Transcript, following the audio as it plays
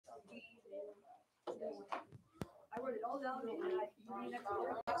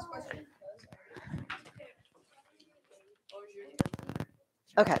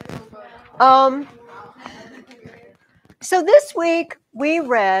Okay. So this week we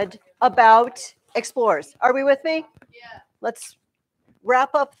read about explorers. Are we with me? Yeah. Let's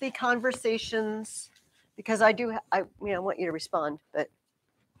wrap up the conversations because I want you to respond, but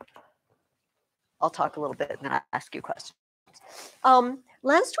I'll talk a little bit and then I'll ask you questions.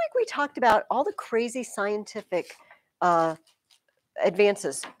 Last week we talked about all the crazy scientific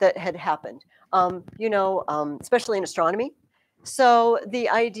advances that had happened, especially in astronomy. So the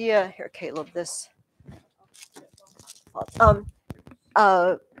idea here, Caleb, the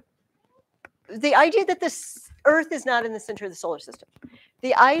idea that this Earth is not in the center of the solar system,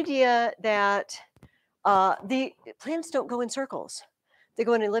 the idea that the planets don't go in circles, they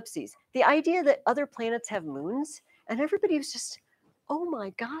go in ellipses, the idea that other planets have moons, and everybody was just, oh my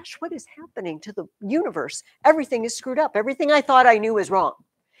gosh, what is happening to the universe? Everything is screwed up. Everything I thought I knew was wrong.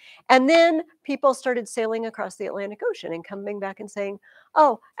 And then people started sailing across the Atlantic Ocean and coming back and saying,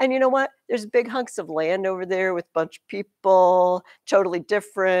 oh, and you know what? There's big hunks of land over there with a bunch of people, totally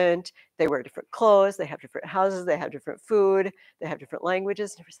different. They wear different clothes. They have different houses. They have different food. They have different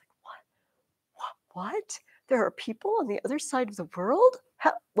languages. And everybody's like, what? There are people on the other side of the world?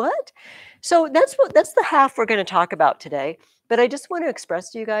 What? So that's the half we're going to talk about today. But I just want to express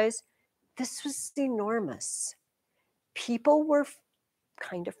to you guys, this was enormous. People were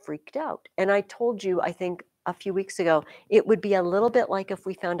kind of freaked out. And I told you, I think a few weeks ago, it would be a little bit like if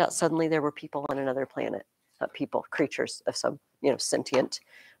we found out suddenly there were people on another planet, creatures of some, sentient,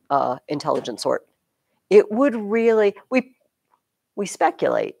 intelligent sort. It would really, we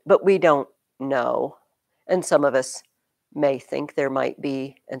speculate, but we don't know. And some of us may think there might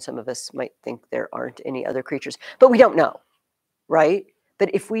be, and some of us might think there aren't any other creatures, but we don't know, right?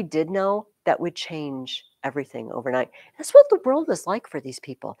 But if we did know, that would change everything overnight. That's what the world was like for these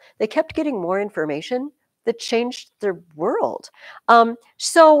people. They kept getting more information that changed their world.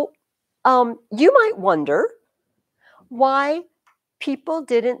 So you might wonder why people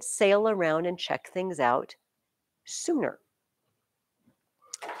didn't sail around and check things out sooner.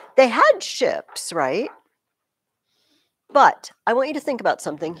 They had ships, right? But I want you to think about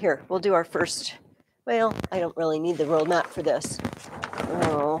something. Here, we'll do our first. Well, I don't really need the world map for this.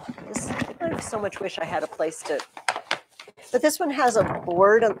 Oh, I so much wish I had a place to. But this one has a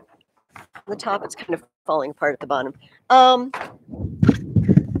board on the top. It's kind of falling apart at the bottom.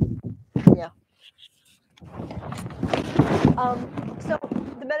 Yeah. So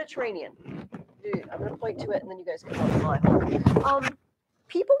the Mediterranean. I'm going to point to it, and then you guys can follow along.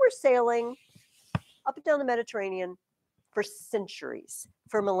 People were sailing up and down the Mediterranean for centuries,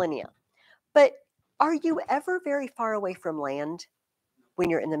 for millennia. But are you ever very far away from land when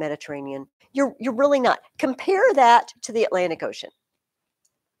you're in the Mediterranean? You're really not. Compare that to the Atlantic Ocean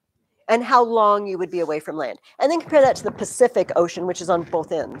and how long you would be away from land. And then compare that to the Pacific Ocean, which is on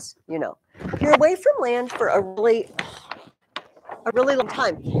both ends, If you're away from land for a really long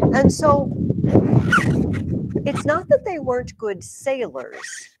time. And so it's not that they weren't good sailors.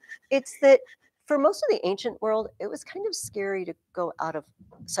 It's that for most of the ancient world, it was kind of scary to go out of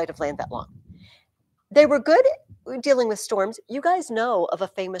sight of land that long. They were good at dealing with storms. You guys know of a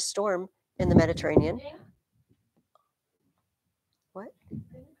famous storm in the Mediterranean. What?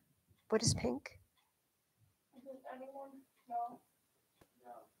 What is pink?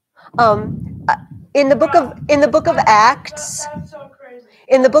 In the book of Acts,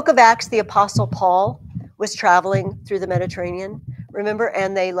 in the book of Acts, the Apostle Paul was traveling through the Mediterranean. Remember,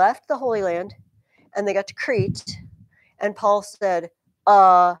 and they left the Holy Land, and they got to Crete, and Paul said,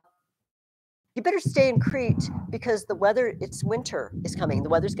 you better stay in Crete because the weather, it's winter is coming. The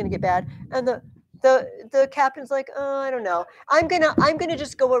weather's going to get bad. And the captain's like, oh, I don't know. I'm gonna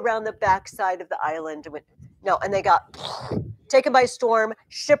just go around the backside of the island. No, and they got taken by storm,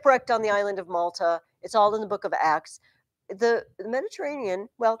 shipwrecked on the island of Malta. It's all in the book of Acts. The Mediterranean,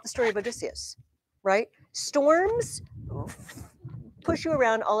 well, the story of Odysseus, right? Storms push you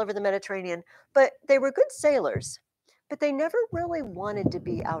around all over the Mediterranean, but they were good sailors. But they never really wanted to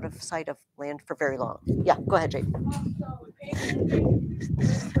be out of sight of land for very long. Yeah, go ahead, Jake. For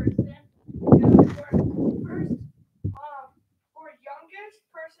youngest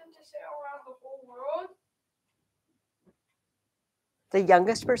person to sail around the whole world. The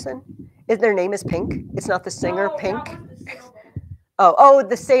youngest person? Their name is Pink? It's not the singer Pink? That was the sailboat. Oh,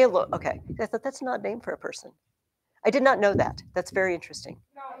 the sailor. Okay. I thought that's not a name for a person. I did not know that. That's very interesting.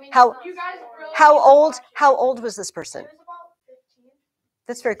 No, I mean, How you guys really how old was this person? It was about 15.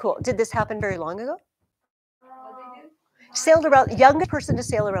 That's very cool. Did this happen very long ago? Sailed around, youngest person to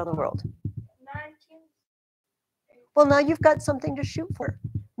sail around the world. 19th Well, now you've got something to shoot for.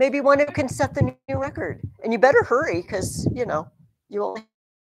 Maybe one who can set the new record. And you better hurry because, you only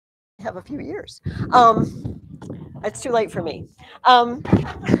have a few years. It's too late for me.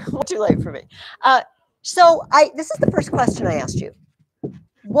 Too late for me. This is the first question I asked you.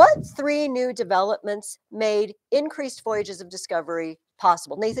 What three new developments made increased voyages of discovery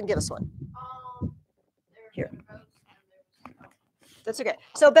possible? Nathan, give us one. Here. That's okay.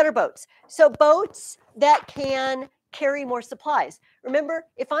 So better boats. So boats that can carry more supplies. Remember,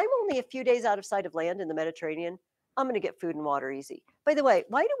 if I'm only a few days out of sight of land in the Mediterranean, I'm going to get food and water easy. By the way,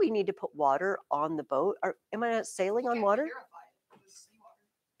 why do we need to put water on the boat? Am I not sailing on water?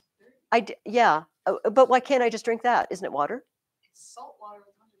 Yeah. But why can't I just drink that? Isn't it water? It's salt water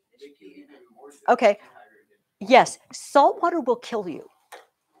with a bunch of fish. Okay. Yes, salt water will kill you.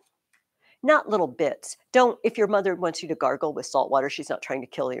 Not little bits. Don't, if your mother wants you to gargle with salt water, she's not trying to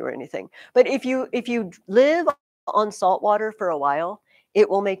kill you or anything. But if you live on salt water for a while, it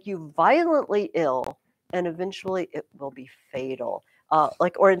will make you violently ill and eventually it will be fatal.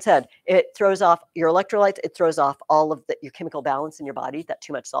 Like Oren said, it throws off your electrolytes, it throws off all of your chemical balance in your body, that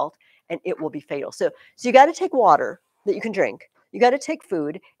too much salt, and it will be fatal. So you got to take water that you can drink. You got to take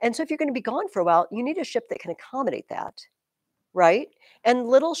food. And so if you're going to be gone for a while, you need a ship that can accommodate that. Right? And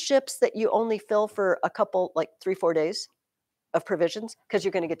little ships that you only fill for a couple, like 3-4 days of provisions, because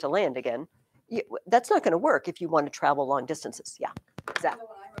you're going to get to land again. That's not going to work if you want to travel long distances. Yeah, exactly.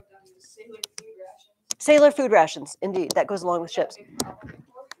 Sailor food rations, indeed. That goes along with ships.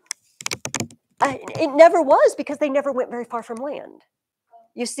 It never was because they never went very far from land.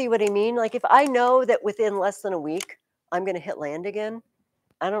 You see what I mean? Like if I know that within less than a week, I'm going to hit land again,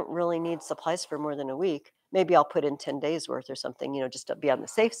 I don't really need supplies for more than a week. Maybe I'll put in 10 days worth or something, just to be on the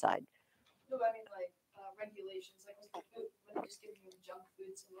safe side. No, I mean like regulations, like when they just give you junk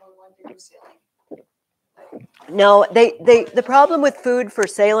foods and no one to go sailing. No, the problem with food for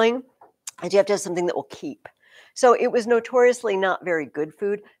sailing is you have to have something that will keep. So it was notoriously not very good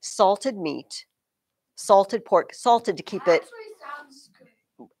food. Salted meat, salted pork, salted to keep it. Sounds good.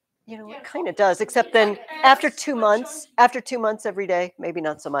 It kind of does, except then after 2 months every day, maybe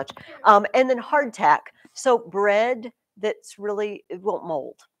not so much. And then hardtack. So bread that's really, it won't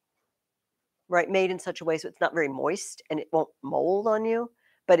mold, right? Made in such a way so it's not very moist and it won't mold on you,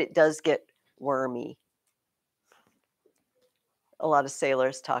 but it does get wormy. A lot of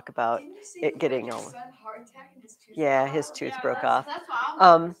sailors talk about it getting all. Yeah, his tooth broke off.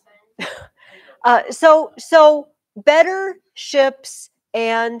 So better ships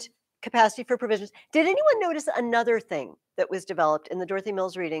and capacity for provisions. Did anyone notice another thing that was developed in the Dorothy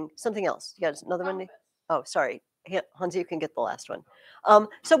Mills reading? Something else? You got another one? Oh, sorry. Hansi, you can get the last one.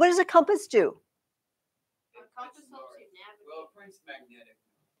 So what does a compass do?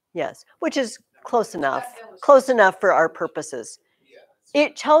 Yes, which is close enough for our purposes.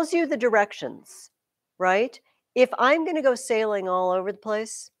 It tells you the directions, right? If I'm going to go sailing all over the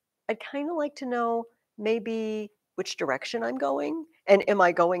place, I'd kind of like to know maybe which direction I'm going. And am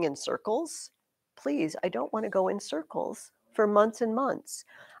I going in circles? Please, I don't want to go in circles for months and months.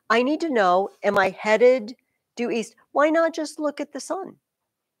 I need to know, am I headed due east? Why not just look at the sun?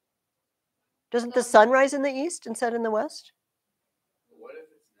 Doesn't the sun rise in the east and set in the west? What if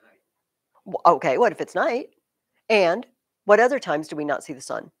it's night? Okay, what if it's night? And what other times do we not see the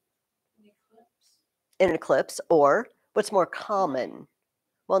sun? In an eclipse, or what's more common?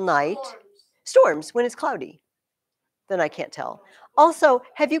 Well, night. Storms when it's cloudy. Then I can't tell. Also,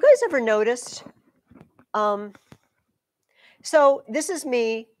 have you guys ever noticed? So this is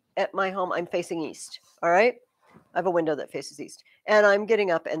me at my home. I'm facing east. All right. I have a window that faces east. And I'm getting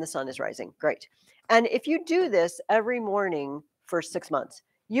up and the sun is rising. Great. And if you do this every morning for 6 months,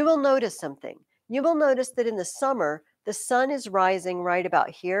 you will notice something. You will notice that in the summer, the sun is rising right about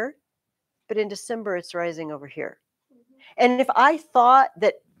here, but in December, it's rising over here. And if I thought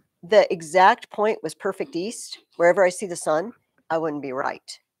that the exact point was perfect east, wherever I see the sun, I wouldn't be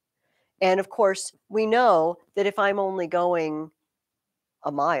right. And of course, we know that if I'm only going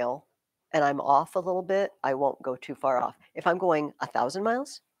a mile and I'm off a little bit, I won't go too far off. If I'm going 1,000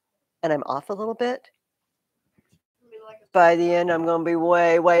 miles and I'm off a little bit, by the end, I'm going to be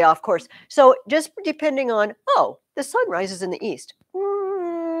way, way off course. So just depending on, the sun rises in the east.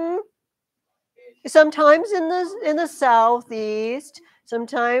 Sometimes in the southeast,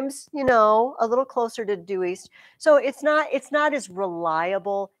 sometimes, a little closer to due east. So it's not as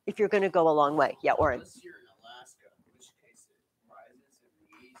reliable if you're going to go a long way. Yeah, Oren. Unless you're in Alaska, in which case it rises in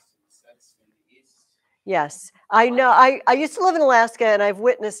the east and sets in the east. Yes, I know. I used to live in Alaska, and I've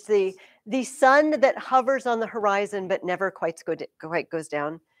witnessed the sun that hovers on the horizon but never quite goes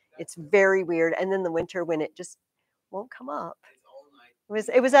down. It's very weird. And then the winter when it just won't come up. It's all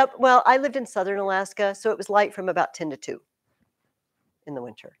night. It was up. Well, I lived in southern Alaska, so it was light from about 10 to 2 in the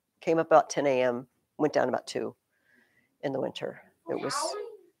winter. Came up about 10 a.m. Went down about 2 in the winter. It was,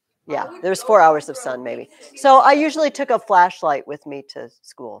 yeah, there was 4 hours of sun maybe. So I usually took a flashlight with me to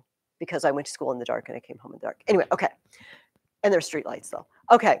school because I went to school in the dark and I came home in the dark. Anyway, okay. And there's street lights though.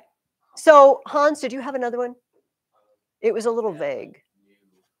 Okay. So Hans, did you have another one? It was a little vague.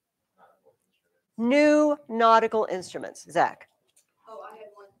 New nautical instruments. Zach. Oh, I had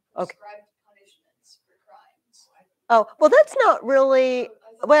one. Okay. Prescribed punishments for crimes. Oh, well, that's not really,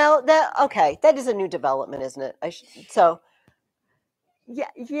 well, that is a new development, isn't it?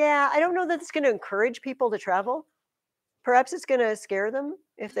 Yeah, I don't know that it's going to encourage people to travel. Perhaps it's going to scare them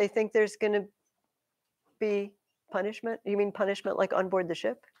if they think there's going to be punishment. You mean punishment like on board the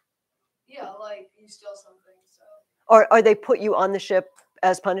ship? Yeah, like you steal something, so. Or they put you on the ship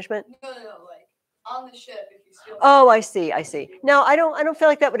as punishment? No, like on the ship if you steal. Oh, I see. No, I don't feel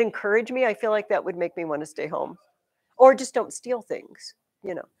like that would encourage me. I feel like that would make me want to stay home. Or just don't steal things,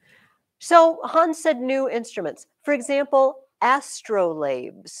 you know. So Hans said new instruments. For example,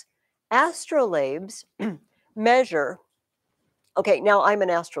 astrolabes. Astrolabes measure. Okay, now I'm an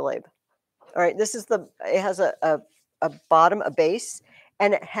astrolabe. All right, it has a bottom, a base,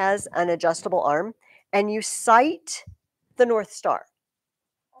 and it has an adjustable arm, and you sight the North Star.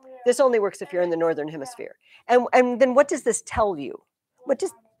 This only works if you're in the Northern Hemisphere. And then what does this tell you?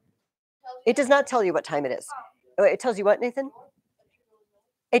 It does not tell you what time it is. It tells you what, Nathan?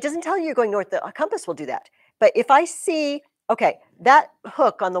 It doesn't tell you you're going north. The compass will do that. But if I see, okay, that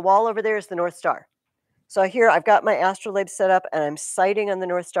hook on the wall over there is the North Star. So here I've got my astrolabe set up and I'm sighting on the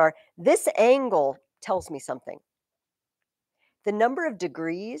North Star. This angle tells me something. The number of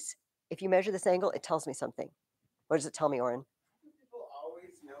degrees, if you measure this angle, it tells me something. What does it tell me, Oren? People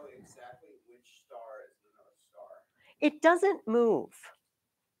always know exactly which star is the North Star. It doesn't move.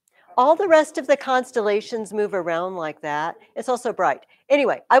 All the rest of the constellations move around like that. It's also bright.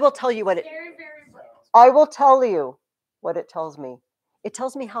 Anyway, I will tell you what it. Very, very bright. I will tell you what it tells me. It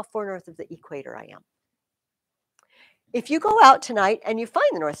tells me how far north of the equator I am. If you go out tonight and you find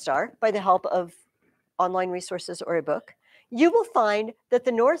the North Star by the help of online resources or a book, you will find that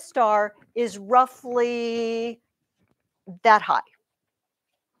the North Star is roughly that high.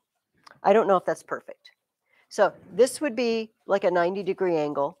 I don't know if that's perfect. So this would be like a 90-degree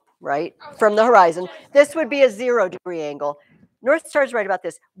angle, right, from the horizon. This would be a 0-degree angle. North Star is right about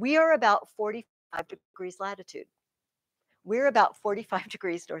this. We are about 45 degrees latitude. We're about 45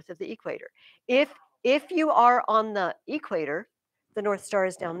 degrees north of the equator. If you are on the equator, the North Star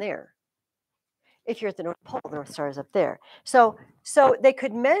is down there. If you're at the North Pole, the North Star is up there. So they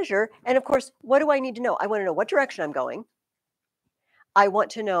could measure, and of course, what do I need to know? I want to know what direction I'm going. I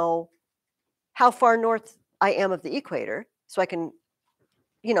want to know how far north I am of the equator, so I can,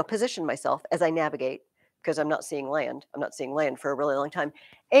 position myself as I navigate, because I'm not seeing land. I'm not seeing land for a really long time.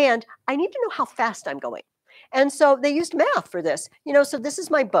 And I need to know how fast I'm going. And so they used math for this. So this is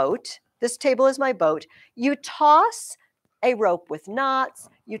my boat. This table is my boat. You toss a rope with knots,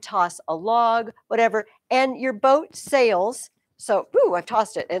 you toss a log, whatever, and your boat sails. So, I've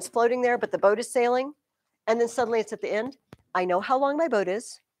tossed it, and it's floating there, but the boat is sailing, and then suddenly it's at the end. I know how long my boat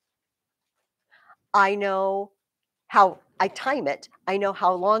is. I know how I time it. I know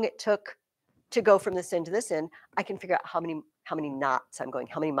how long it took to go from this end to this end. I can figure out how many knots I'm going,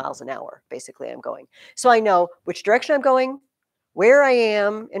 how many miles an hour, basically, I'm going. So I know which direction I'm going, where I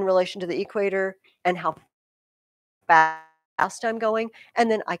am in relation to the equator, and how fast I'm going, and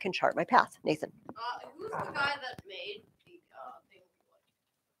then I can chart my path. Nathan. Who's the guy that made the thing?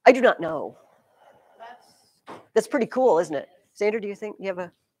 I do not know. That's That's pretty cool, isn't it? Xander, do you think you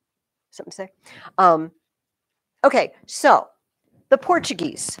have something to say? Okay, so the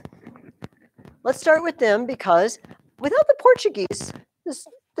Portuguese. Let's start with them, because without the Portuguese,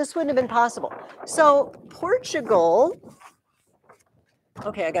 this wouldn't have been possible. So Portugal.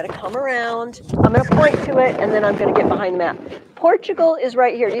 Okay, I got to come around. I'm going to point to it, and then I'm going to get behind the map. Portugal is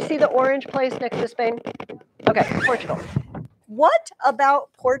right here. Do you see the orange place next to Spain? Okay, Portugal. What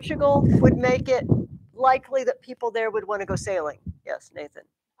about Portugal would make it likely that people there would want to go sailing? Yes, Nathan.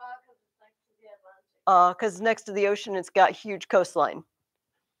 Because next to the ocean, it's got huge coastline.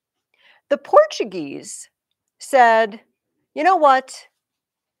 The Portuguese said, you know what?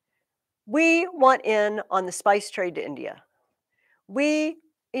 We want in on the spice trade to India. The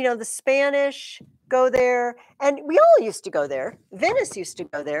Spanish go there, and we all used to go there. Venice used to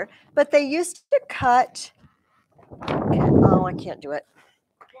go there, but they used to cut. Oh, I can't do it.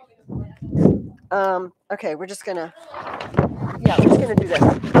 Okay, we're just gonna do this.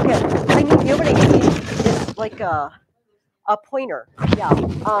 Okay, you know what I need is like a pointer. Yeah.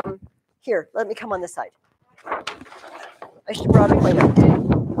 Here, let me come on this side. I should have brought a pointer.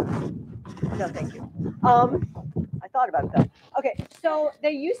 No, thank you. I thought about that. Okay, so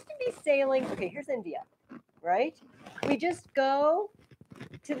they used to be sailing. Okay, here's India, right? We just go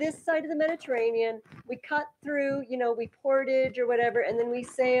to this side of the Mediterranean. We cut through, we portage or whatever, and then we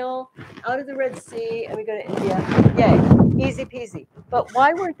sail out of the Red Sea and we go to India. Yay, easy peasy. But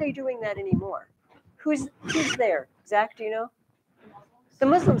why weren't they doing that anymore? Who's there? Zach, do you know? The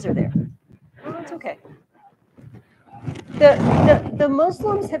Muslims are there. Oh, it's okay. The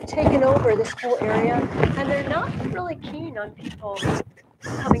Muslims have taken over this whole area, and they're not really keen on people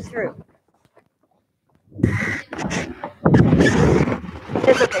coming through.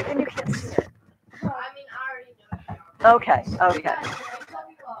 It's okay, then you can't see it. Okay, okay.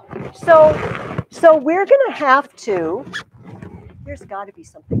 So we're gonna have to. There's got to be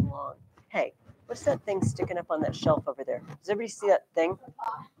something long. Hey, what's that thing sticking up on that shelf over there? Does everybody see that thing?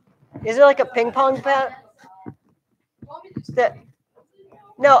 Is it like a ping pong bat?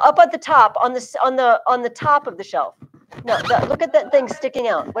 No, up at the top, on the top of the shelf. No, look at that thing sticking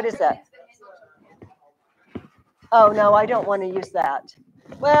out. What is that? Oh no, I don't want to use that.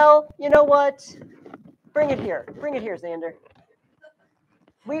 Well, you know what? Bring it here. Bring it here, Xander.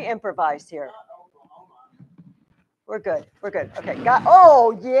 We improvise here. We're good. We're good. Okay.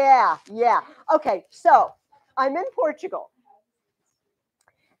 Oh yeah, yeah. Okay. So I'm in Portugal,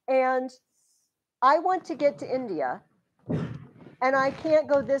 and I want to get to India. And I can't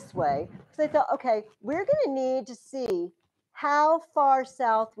go this way. So I thought, okay, we're going to need to see how far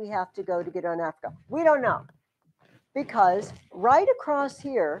south we have to go to get on Africa. We don't know. Because right across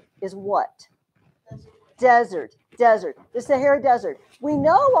here is what? Desert. The Sahara Desert. We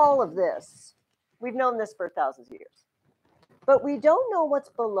know all of this. We've known this for thousands of years. But we don't know what's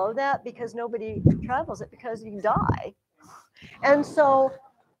below that because nobody travels it because you die. And so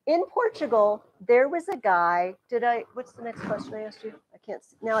in Portugal, there was a guy. What's the next question I asked you?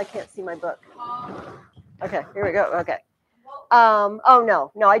 I can't see my book. Okay, here we go. Okay.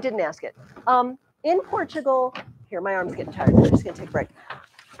 Oh no, I didn't ask it. In Portugal, here, my arm's getting tired. I'm just gonna take a break.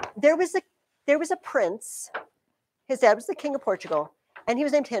 There was a prince. His dad was the king of Portugal, and he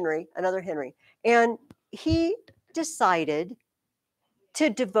was named Henry, another Henry. And he decided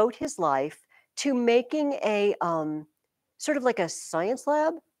to devote his life to making a sort of like a science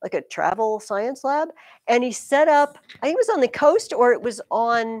lab, like a travel science lab. And he set up, I think it was on the coast or it was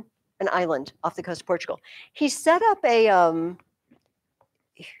on an island off the coast of Portugal. He set up a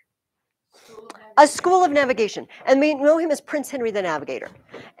school of navigation. And we know him as Prince Henry the Navigator.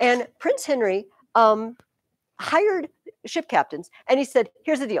 And Prince Henry hired ship captains and he said,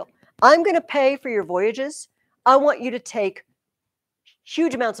 here's the deal. I'm going to pay for your voyages. I want you to take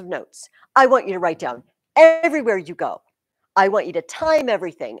huge amounts of notes. I want you to write down everywhere you go. I want you to time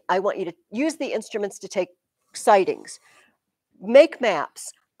everything. I want you to use the instruments to take sightings, make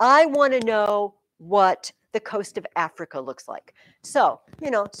maps. I want to know what the coast of Africa looks like. So,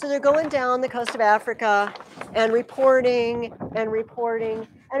 so they're going down the coast of Africa and reporting. And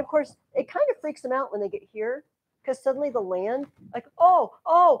of course, it kind of freaks them out when they get here because suddenly the land, like,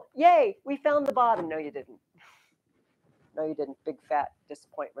 oh, yay, we found the bottom. No, you didn't. No, you didn't. Big fat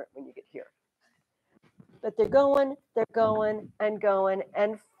disappointment when you get here. But they're going,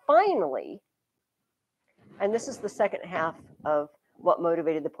 and finally, and this is the second half of what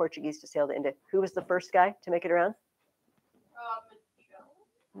motivated the Portuguese to sail to India. Who was the first guy to make it around?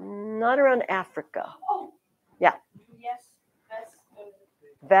 Not around Africa. Oh. Yeah. Yes.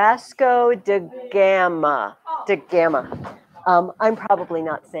 Vasco da Gama. Da Gama. I'm probably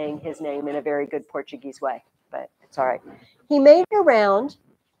not saying his name in a very good Portuguese way, but it's all right. He made it around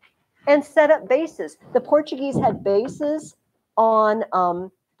and set up bases. The Portuguese had bases on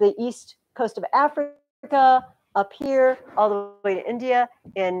the east coast of Africa, up here, all the way to India,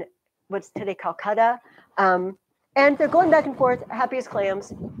 in what's today Calcutta. And they're going back and forth, happy as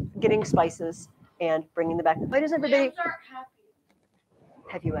clams, getting spices and bringing them back. Why does everybody?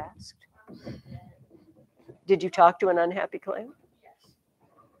 Have you asked? Did you talk to an unhappy clam?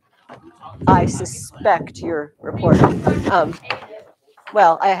 I suspect your report.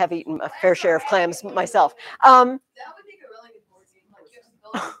 Well, I have eaten a fair share of clams myself.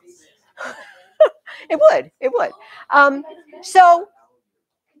 It would.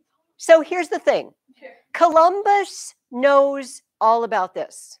 So here's the thing. Columbus knows all about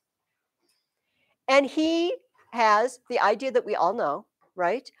this. And he has the idea that we all know,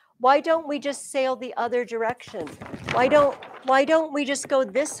 right? Why don't we just sail the other direction? Why don't we just go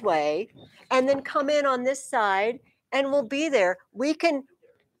this way and then come in on this side and we'll be there?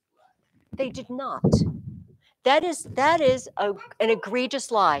 They did not. That is an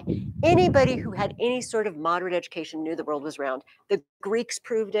egregious lie. Anybody who had any sort of moderate education knew the world was round. The Greeks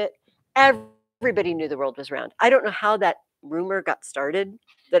proved it. Everybody knew the world was round. I don't know how that rumor got started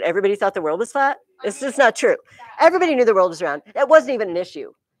that everybody thought the world was flat. It's just not true. Everybody knew the world was round. It wasn't even an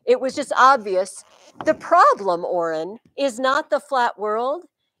issue. It was just obvious. The problem, Oren, is not the flat world.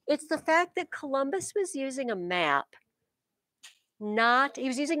 It's the fact that Columbus was using a map. He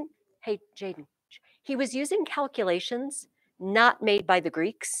was using, hey, Jaden, he was using calculations not made by the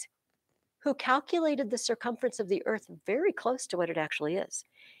Greeks, who calculated the circumference of the Earth very close to what it actually is.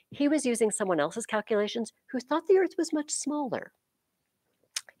 He was using someone else's calculations who thought the Earth was much smaller.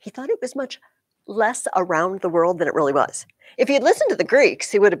 He thought it was much less around the world than it really was. If he had listened to the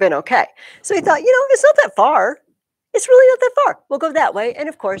Greeks, he would have been okay. So he thought, it's not that far. It's really not that far. We'll go that way. And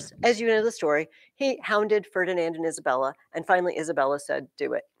of course, as you know the story, he hounded Ferdinand and Isabella, and finally Isabella said,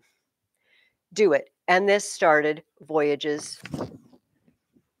 do it. Do it. And this started voyages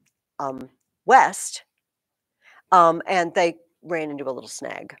west, and they ran into a little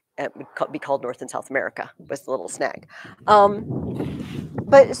snag. It would be called North and South America, was the little snag.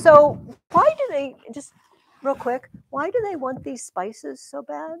 But so why do they, just real quick, why do they want these spices so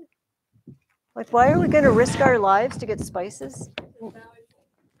bad? Like, why are we going to risk our lives to get spices?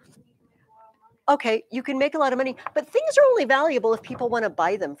 Okay, you can make a lot of money, but things are only valuable if people want to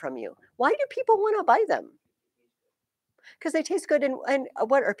buy them from you. Why do people want to buy them? Because they taste good. And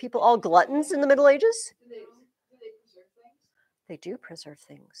what, are people all gluttons in the Middle Ages? Do they preserve things? They do preserve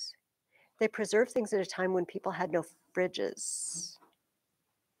things. They preserve things at a time when people had no fridges.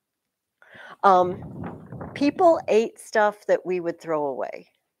 People ate stuff that we would throw away.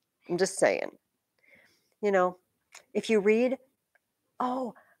 I'm just saying. If you read,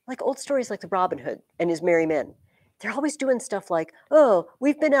 like old stories like the Robin Hood and his merry men, they're always doing stuff like,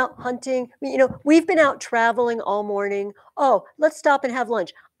 we've been out hunting, we've been out traveling all morning. Oh, let's stop and have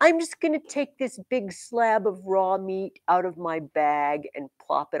lunch. I'm just going to take this big slab of raw meat out of my bag and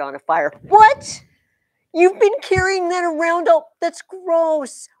plop it on a fire. What? You've been carrying that around? Oh, that's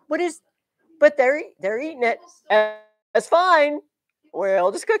gross. But they're eating it. That's fine.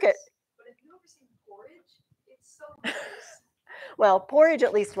 We'll just cook it. But have you ever seen porridge? It's so gross. Well, porridge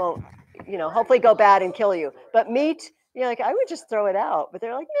at least won't, hopefully go bad and kill you. But meat, I would just throw it out. But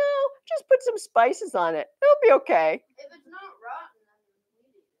they're like, no, just put some spices on it. It'll be okay. If it's not rotten, then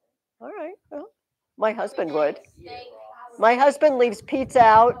we eat it. All right. Well, my husband would. My husband leaves pizza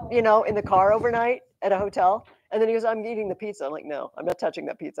out, in the car overnight at a hotel. And then he goes, I'm eating the pizza. I'm like, no, I'm not touching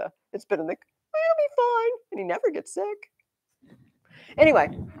that pizza. It's been in the, it'll be fine. And he never gets sick. Anyway,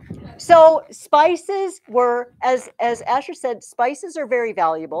 so spices were, as Asher said, spices are very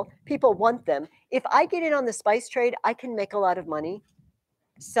valuable. People want them. If I get in on the spice trade, I can make a lot of money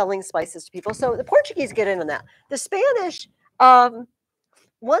selling spices to people. So the Portuguese get in on that. The Spanish,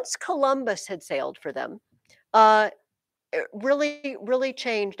 once Columbus had sailed for them, it really, really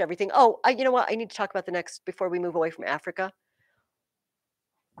changed everything. Oh, you know what? I need to talk about the next, before we move away from Africa.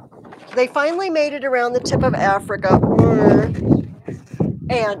 They finally made it around the tip of Africa.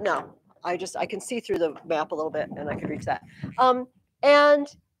 And no, I can see through the map a little bit and I could reach that. And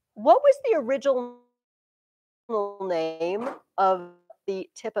what was the original name of the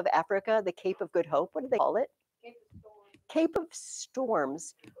tip of Africa, the Cape of Good Hope? What did they call it? Cape of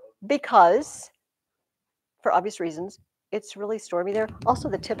Storms. Because, for obvious reasons, it's really stormy there. Also,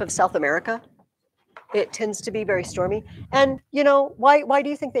 the tip of South America, it tends to be very stormy. And, why do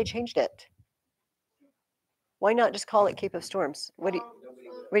you think they changed it? Why not just call it Cape of Storms? What do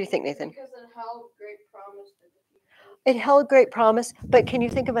you think, Nathan? Because it held great promise to the future. It held great promise, but can you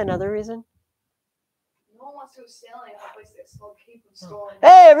think of another reason? No one wants to go sailing on a place that's called Cape of Storms.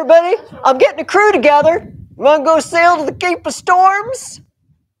 Hey, everybody, I'm getting a crew together. Want to go sail to the Cape of Storms?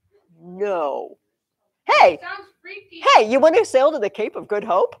 No. Hey, Sounds freaky. hey, you want to sail to the Cape of Good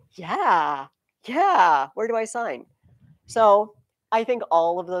Hope? Yeah. Where do I sign? So I think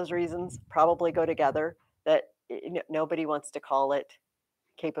all of those reasons probably go together, that nobody wants to call it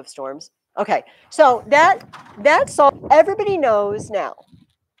Cape of Storms. Okay, so that's all. Everybody knows now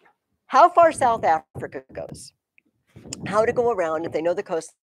how far South Africa goes, how to go around, if they know the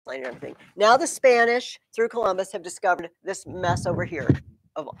coastline and everything. Now the Spanish, through Columbus, have discovered this mess over here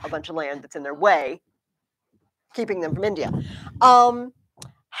of a bunch of land that's in their way, keeping them from India.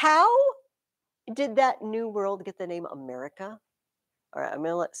 How did that new world get the name America? All right, I'm going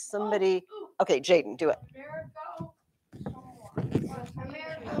to let somebody. Okay, Jaden, do it.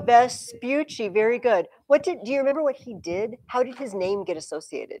 Vespucci, very good. Do you remember what he did? How did his name get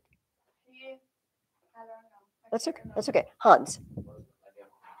associated? I don't know. That's okay. Hans.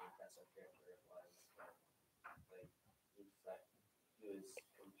 He was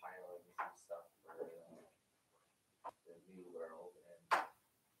compiling some stuff for the New World, and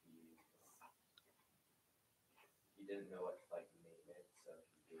he didn't know what to like name it, so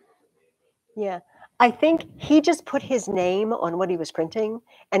he gave it the name of Yeah. I think he just put his name on what he was printing,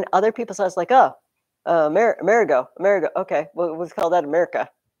 and other people saw it's like, oh, Amerigo. Okay, we'll call that America.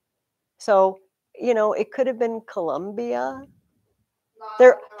 So, you know, it could have been Columbia.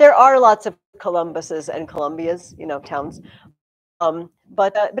 There are lots of Columbuses and Columbias, you know, towns.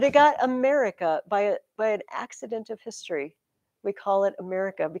 But it got America by an accident of history. We call it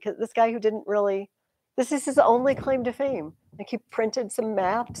America because this guy who didn't really, this is his only claim to fame. Like he printed some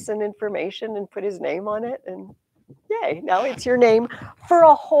maps and information and put his name on it, and yay! Now it's your name for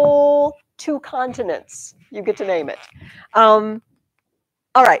a whole 2 continents. You get to name it. All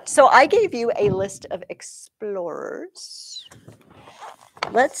right. So I gave you a list of explorers.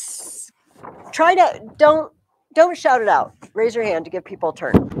 Let's try to don't shout it out. Raise your hand to give people a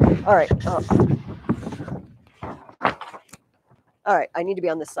turn. All right. All right. I need to be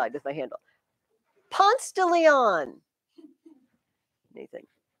on this side with my handle. Ponce de Leon. Nathan,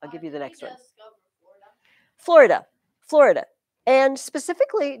 I'll give you the next one. Florida. And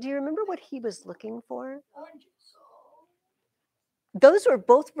specifically, do you remember what he was looking for? Those were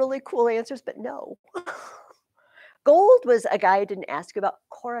both really cool answers, but no. Gold was a guy I didn't ask you about.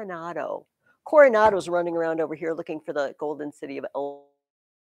 Coronado. Coronado's running around over here looking for the golden city of El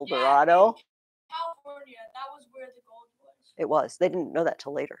Dorado. California, that was where the gold was. It was. They didn't know that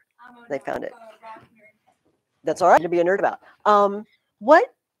till later. They found it. That's all right to be a nerd about.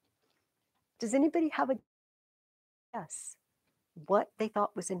 What does anybody have a guess? What they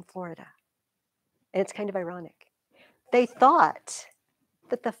thought was in Florida? And it's kind of ironic. They thought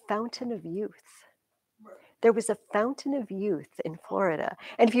that the Fountain of Youth. There was a Fountain of Youth in Florida.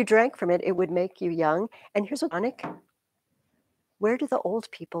 And if you drank from it, it would make you young. And here's what's ironic. Where do the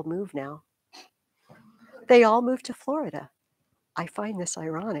old people move now? They all moved to Florida. I find this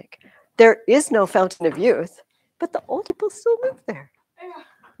ironic. There is no Fountain of Youth, but the old people still move there. Yeah.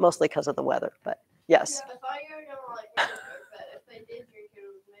 Mostly because of the weather, but yes. Yeah, I thought you were gonna like make it, but if they did drink it, it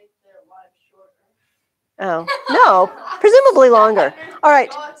would make their lives shorter. Oh, no, presumably longer. All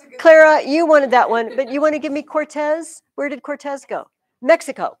right, Clara, you wanted that one, but you want to give me Cortez? Where did Cortez go?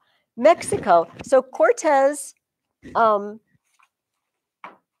 Mexico. So Cortez, it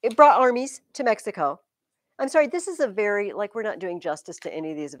brought armies to Mexico. I'm sorry, this is a very, like, we're not doing justice to any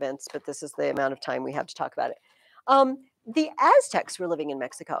of these events, but this is the amount of time we have to talk about it. The Aztecs were living in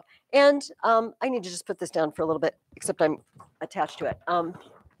Mexico. And I need to just put this down for a little bit, except I'm attached to it. To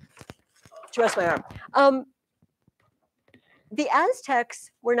rest my arm. The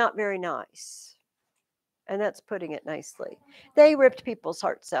Aztecs were not very nice. And that's putting it nicely. They ripped people's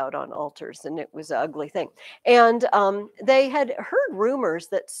hearts out on altars, and it was an ugly thing. And they had heard rumors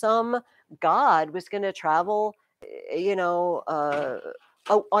that some god was going to travel, you know,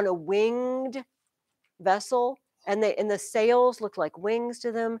 on a winged vessel, and the sails looked like wings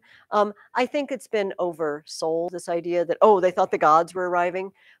to them. I think it's been oversold, this idea that, oh, they thought the gods were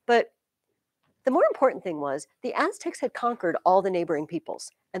arriving. But the more important thing was the Aztecs had conquered all the neighboring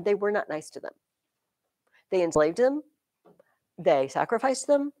peoples, and they were not nice to them. They enslaved them. They sacrificed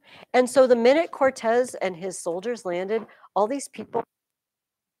them. And so the minute Cortez and his soldiers landed, all these people,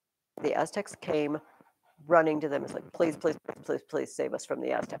 the Aztecs came running to them. It's like, please, please, please, please save us from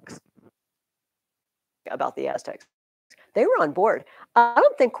the Aztecs. About the Aztecs. They were on board. I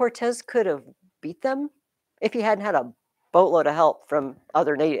don't think Cortez could have beat them if he hadn't had a boatload of help from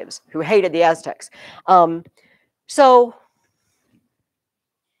other natives who hated the Aztecs. So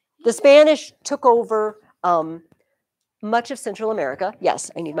the Spanish took over much of Central America.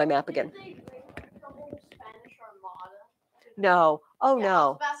 Yes, I need my map again. No. Oh,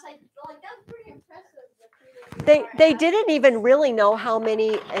 no. They didn't even really know how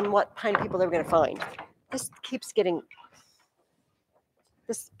many and what kind of people they were going to find. This keeps getting,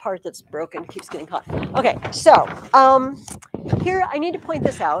 this part that's broken keeps getting caught. Okay, so here I need to point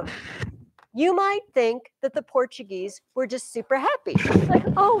this out. You might think that the Portuguese were just super happy. Like,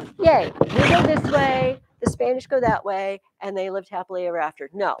 oh, yay, we go this way, the Spanish go that way, and they lived happily ever after.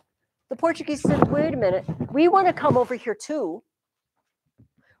 No, the Portuguese said, wait a minute, we want to come over here too.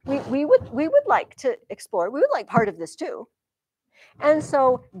 We would like to explore. We would like part of this too. And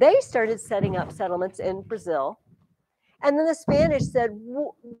so they started setting up settlements in Brazil. And then the Spanish said,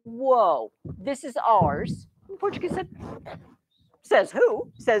 whoa, this is ours. The Portuguese said, says who?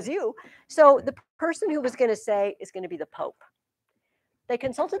 Says you. So the person who was going to say is going to be the Pope. They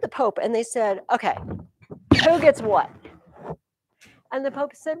consulted the Pope and they said, okay, who gets what? And the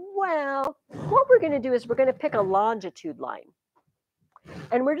Pope said, well, what we're going to do is we're going to pick a longitude line.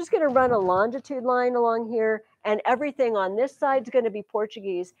 And we're just going to run a longitude line along here, and everything on this side is going to be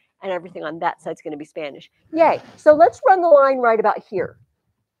Portuguese, and everything on that side is going to be Spanish. Yay. So let's run the line right about here.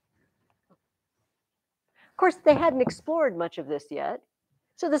 Of course, they hadn't explored much of this yet.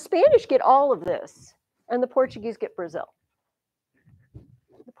 So the Spanish get all of this, and the Portuguese get Brazil.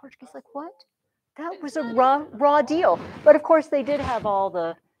 The Portuguese like, what? That was a raw deal. But of course, they did have all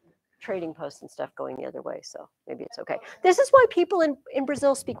the trading posts and stuff going the other way, so maybe it's okay. This is why people in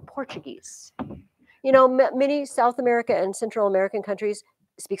Brazil speak Portuguese. You know, many South America and Central American countries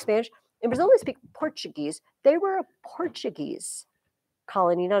speak Spanish. In Brazil, they speak Portuguese. They were a Portuguese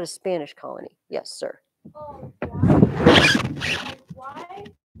colony, not a Spanish colony. Yes, sir. Why?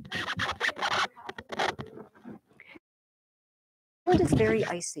 Greenland is very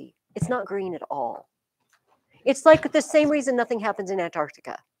icy. It's not green at all. It's like the same reason nothing happens in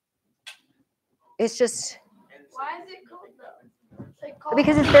Antarctica. It's just Why is it cold though? It's like cold.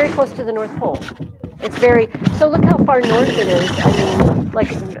 because it's very close to the North Pole. It's very, so look how far north it is. I mean,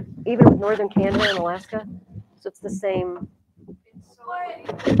 like even with northern Canada and Alaska. So it's the same. It's so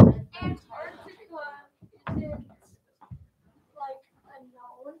Antarctica isn't like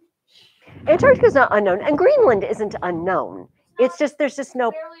unknown. Antarctica is not unknown, and Greenland isn't unknown. It's just, there's just no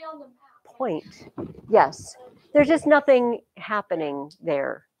Barely on the map. point. Yes, there's just nothing happening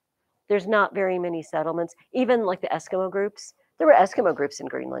there. There's not very many settlements. Even like the Eskimo groups, there were Eskimo groups in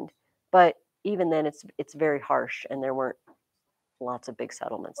Greenland, but even then it's very harsh, and there weren't lots of big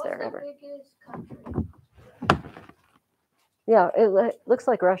settlements What's there the ever. biggest country? Yeah, it looks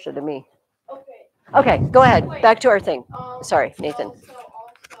like Russia to me. Okay. Okay, go ahead. Wait. Back to our thing. Sorry, Nathan. Also,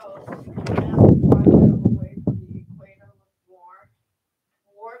 farther away from the equator with more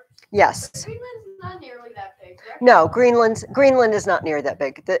warp. Yes. Greenland's not nearly that big, right? No, Greenland is not near that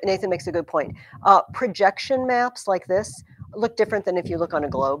big. Nathan makes a good point. Projection maps like this look different than if you look on a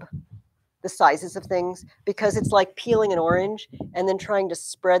globe. The sizes of things, because it's like peeling an orange and then trying to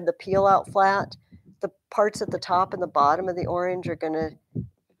spread the peel out flat. The parts at the top and the bottom of the orange are going to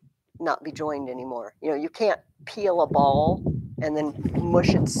not be joined anymore. You know, you can't peel a ball and then mush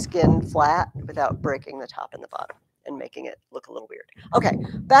its skin flat without breaking the top and the bottom and making it look a little weird. Okay,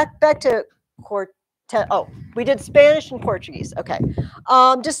 back to Cortez. Oh, we did Spanish and Portuguese. Okay,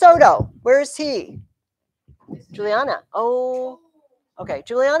 De Soto, where is he? Juliana. Oh, okay.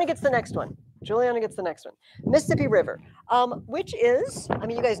 Juliana gets the next one. Mississippi River, which is, I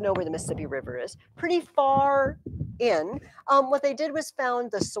mean, you guys know where the Mississippi River is, pretty far in. What they did was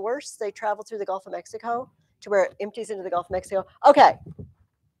found the source. They traveled through the Gulf of Mexico to where it empties into the Gulf of Mexico. Okay,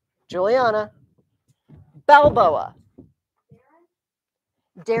 Juliana. Balboa.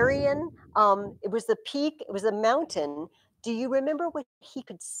 Darien, it was the peak, it was a mountain. Do you remember what he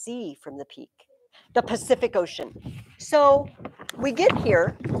could see from the peak? The Pacific Ocean. So we get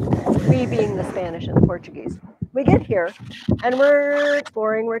here, we being the Spanish and the Portuguese, we get here and we're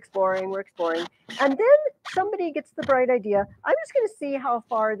exploring. And then somebody gets the bright idea, I'm just going to see how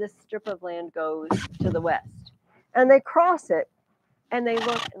far this strip of land goes to the west. And they cross it and they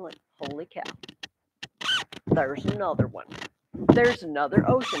look and like, holy cow, there's another one. There's another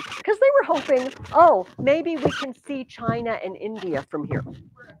ocean. Because they were hoping, oh, maybe we can see China and India from here.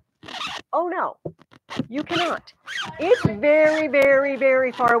 Oh no, you cannot. It's very, very,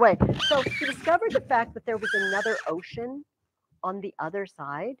 very far away. So he discovered the fact that there was another ocean on the other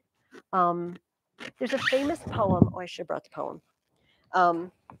side. There's a famous poem. Oh, I should have brought the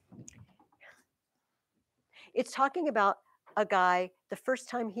poem. It's talking about a guy, the first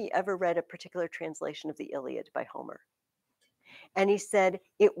time he ever read a particular translation of the Iliad by Homer. And he said,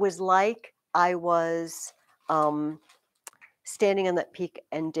 it was like I was standing on that peak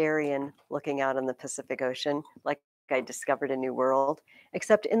in Darien looking out on the Pacific Ocean, like I discovered a new world.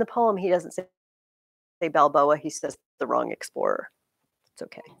 Except in the poem, he doesn't say Balboa, he says the wrong explorer. It's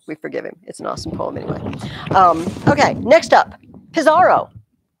okay, we forgive him. It's an awesome poem anyway. Okay, next up, Pizarro.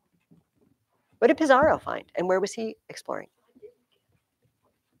 What did Pizarro find? And where was he exploring?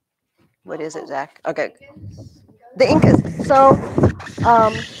 What is it, Zach? Okay. The Incas. So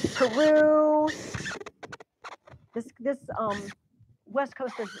Peru, this west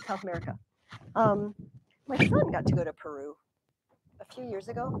coast of South America. My son got to go to Peru a few years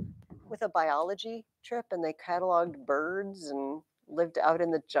ago with a biology trip, and they cataloged birds and lived out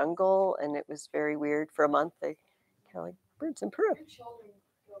in the jungle, and it was very weird. For a month, they cataloged birds in Peru.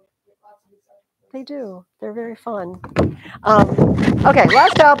 They do. They're very fun. Okay,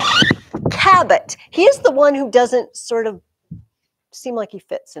 last up, Cabot. He is the one who doesn't sort of seem like he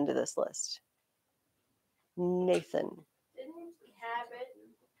fits into this list. Nathan. Didn't Cabot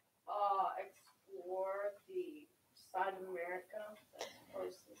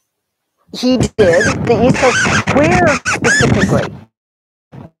He did the East Coast. Where specifically?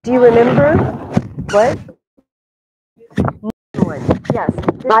 Do you remember? What? England. Yes,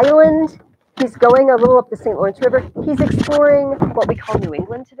 the island. He's going a little up the St. Lawrence River. He's exploring what we call New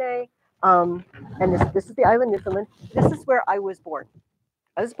England today. And this is the island, Newfoundland. This is where I was born.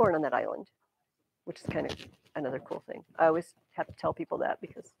 I was born on that island, which is kind of another cool thing. I always have to tell people that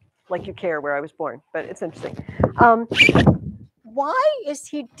because, like, you care where I was born, but it's interesting. Why is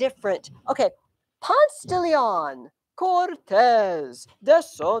he different? Okay, Ponce de Leon, Cortez, De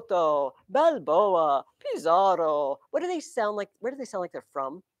Soto, Balboa, Pizarro. What do they sound like? Where do they sound like they're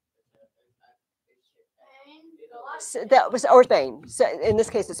from? That was or Spain. So in this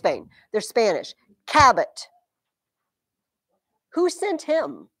case, it's Spain. They're Spanish. Cabot. Who sent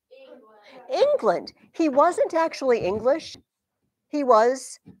him? England. He wasn't actually English. He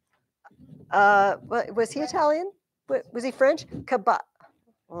was. Was he Italian? Was he French? Cabot.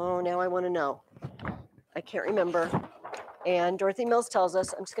 Oh, now I want to know. I can't remember. And Dorothy Mills tells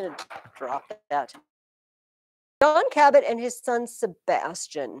us. I'm just going to drop that. John Cabot and his son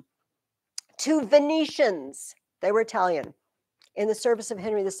Sebastian, two Venetians. They were Italian in the service of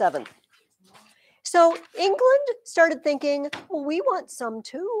Henry VII. So England started thinking, well, we want some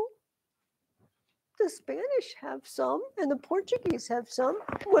too. The Spanish have some and the Portuguese have some.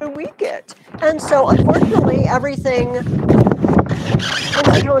 What do we get? And so unfortunately, everything in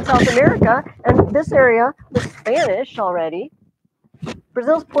Central and South America, and this area was Spanish already.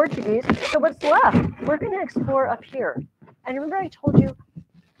 Brazil's Portuguese. So what's left? We're going to explore up here. And remember I told you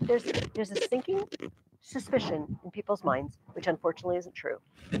there's a sinking suspicion in people's minds, which unfortunately isn't true,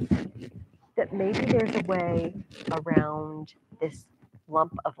 that maybe there's a way around this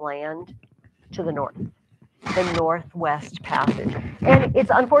lump of land to the north, the Northwest Passage. And it's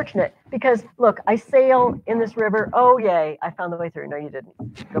unfortunate because, look, I sail in this river. Oh, yay, I found the way through. No, you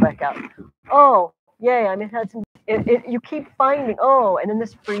didn't. Go back out. Oh, yay, I had some. You keep finding, oh, and then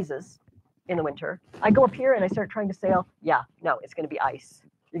this freezes in the winter. I go up here and I start trying to sail. Yeah, no, it's going to be ice.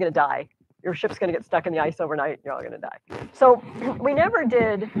 You're going to die. Your ship's going to get stuck in the ice overnight. You're all going to die. So we never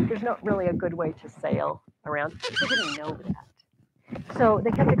did. There's not really a good way to sail around. We didn't know that. So they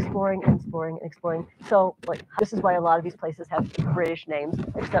kept exploring and exploring and exploring. So like this is why a lot of these places have British names,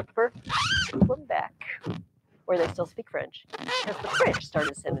 except for Quebec, where they still speak French. Because the French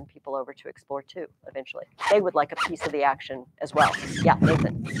started sending people over to explore too, eventually. They would like a piece of the action as well. Yeah,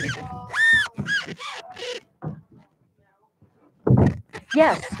 Nathan.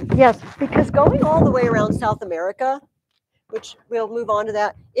 Yes, because going all the way around South America, which we'll move on to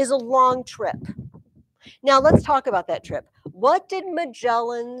that, is a long trip. Now let's talk about that trip. What did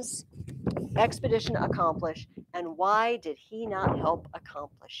Magellan's expedition accomplish, and why did he not help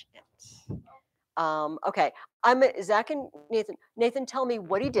accomplish it? Okay, Zach and Nathan. Nathan, tell me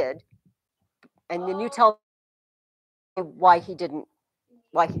what he did, and then you tell me why he didn't.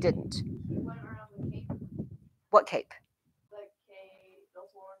 Why he didn't? He went around the Cape. What Cape? The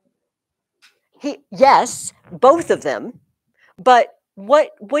Cape, Yes, both of them. But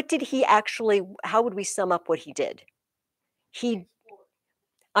what did he actually? How would we sum up what he did? Okay,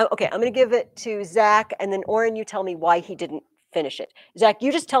 I'm going to give it to Zach, and then Oren, you tell me why he didn't finish it. Zach,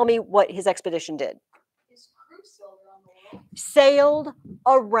 you just tell me what his expedition did. His crew sailed around the world. Sailed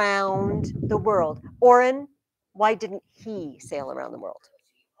around the world. Oren, why didn't he sail around the world?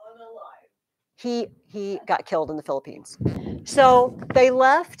 He got killed in the Philippines. So they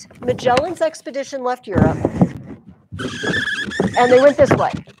left. Magellan's expedition left Europe, and they went this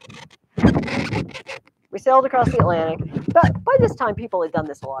way. We sailed across the Atlantic. But by this time, people had done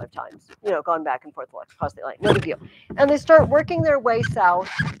this a lot of times, gone back and forth across the Atlantic. No big deal. And they start working their way south,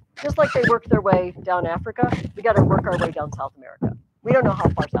 just like they worked their way down Africa. We got to work our way down South America. We don't know how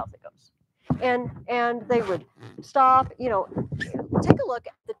far south it goes. And they would stop, take a look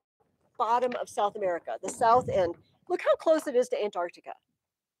at the bottom of South America, the south end. Look how close it is to Antarctica.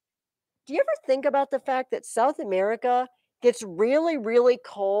 Do you ever think about the fact that South America gets really, really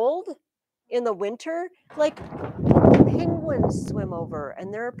cold in the winter? Like penguins swim over,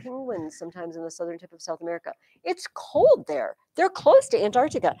 and there are penguins sometimes in the southern tip of South America. It's cold there. They're close to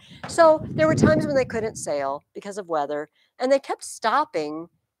Antarctica. So there were times when they couldn't sail because of weather, and they kept stopping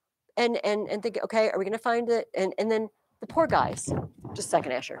and thinking, okay, are we going to find it? And then the poor guys, just a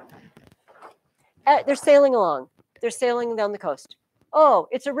second, Asher. They're sailing along. They're sailing down the coast. Oh,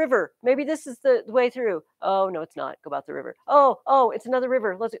 it's a river. Maybe this is the way through. Oh, no, it's not. Go about the river. Oh, it's another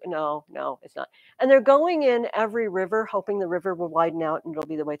river. No, it's not. And they're going in every river, hoping the river will widen out and it'll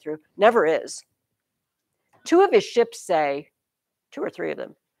be the way through. Never is. 2 of his ships say, 2 or 3 of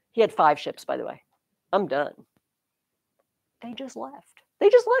them. He had 5 ships, by the way. I'm done. They just left. They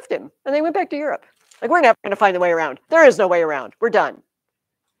just left him and they went back to Europe. Like, we're never going to find the way around. There is no way around. We're done.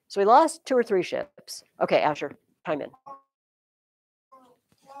 So we lost 2 or 3 ships. Okay, Asher, chime in.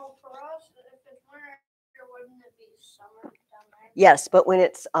 Well, for us, if it's winter, wouldn't it be summer down there? Yes, but when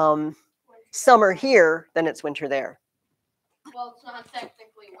it's Winter. summer here, then it's winter there. Well, it's not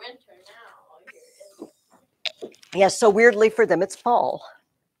technically winter now. Here it is. Yes, so weirdly for them, it's fall.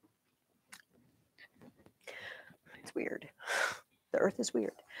 It's weird. The Earth is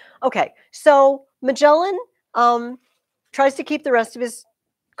weird. Okay, so Magellan tries to keep the rest of his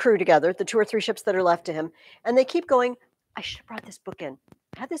crew together, the 2 or 3 ships that are left to him, and they keep going. I should have brought this book in.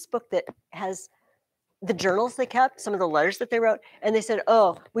 I had this book that has the journals they kept, some of the letters that they wrote, and they said,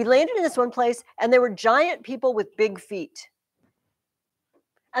 oh, we landed in this one place, and there were giant people with big feet.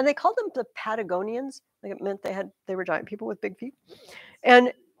 And they called them the Patagonians. Like, it meant they were giant people with big feet.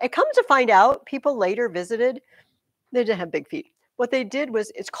 And it comes to find out, people later visited, they didn't have big feet. What they did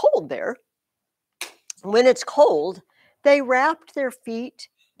was, it's cold there. When it's cold, they wrapped their feet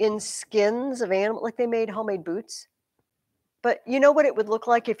in skins of animals, like they made homemade boots. But you know what it would look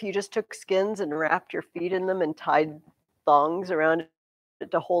like if you just took skins and wrapped your feet in them and tied thongs around it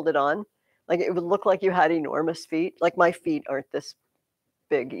to hold it on? Like, it would look like you had enormous feet. Like, my feet aren't this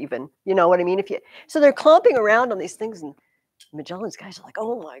big even. You know what I mean? So they're clomping around on these things, and Magellan's guys are like,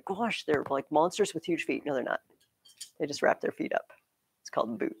 oh my gosh, they're like monsters with huge feet. No, they're not. They just wrap their feet up. It's called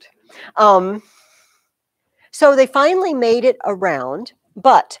a boot. So they finally made it around,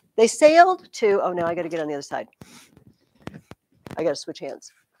 but they sailed to, oh, now I got to get on the other side. I got to switch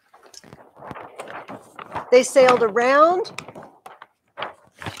hands. They sailed around.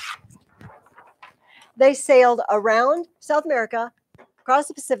 They sailed around South America, across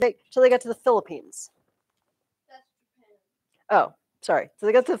the Pacific, till they got to the Philippines. That's Japan. Oh, sorry. So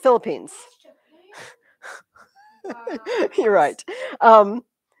they got to the Philippines. Wow. You're right.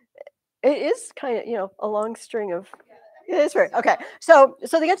 It is kind of, a long string of, it is very, okay. So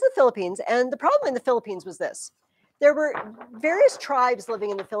they get to the Philippines, and the problem in the Philippines was this. There were various tribes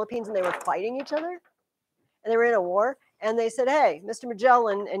living in the Philippines, and they were fighting each other, and they were in a war, and they said, hey, Mr.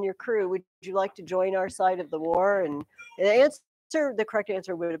 Magellan and your crew, would you like to join our side of the war? And the correct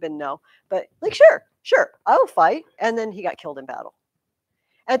answer would have been no, but like, sure, I'll fight. And then he got killed in battle.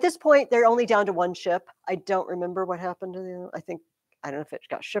 At this point, they're only down to 1 ship. I don't remember what happened to them. I don't know if it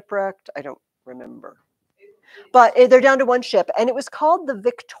got shipwrecked. I don't remember. But they're down to 1 ship, and it was called the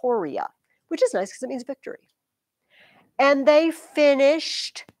Victoria, which is nice because it means victory. And they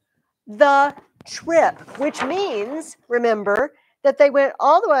finished the trip, which means, remember, that they went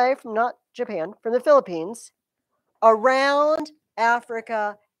all the way from not Japan, from the Philippines, around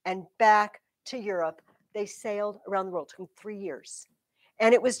Africa and back to Europe. They sailed around the world. It took them 3 years.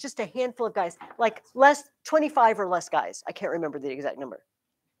 And it was just a handful of guys, like 25 or less guys. I can't remember the exact number.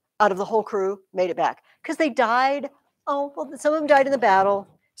 Out of the whole crew, made it back. Because they died. Oh, well, some of them died in the battle.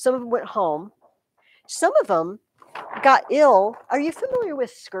 Some of them went home. Some of them got ill. Are you familiar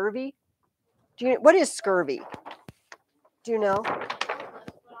with scurvy? What is scurvy? Do you know? Illness,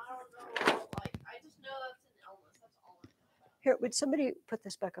 but I don't know. Like, I just know that's an illness. That's all I know. Here, would somebody put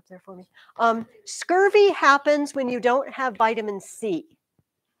this back up there for me? Scurvy happens when you don't have vitamin C.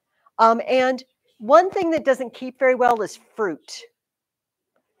 And one thing that doesn't keep very well is fruit.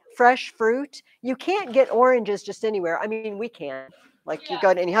 Fresh fruit. You can't get oranges just anywhere. I mean, we can. Like, you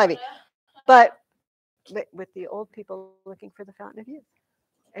go to any Hy-Vee. But with the old people looking for the fountain of youth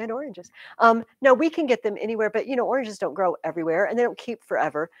and oranges. No, we can get them anywhere, but oranges don't grow everywhere and they don't keep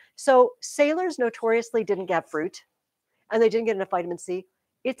forever. So sailors notoriously didn't get fruit and they didn't get enough vitamin C.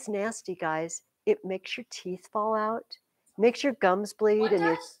 It's nasty, guys. It makes your teeth fall out, makes your gums bleed, and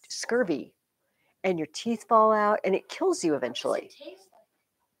your scurvy, and your teeth fall out, and it kills you eventually. What does it taste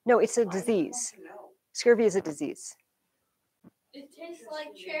like? No, it's a disease. Scurvy is a disease. It tastes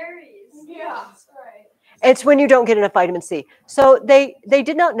like cherries. Yeah, that's right. It's when you don't get enough vitamin C. So they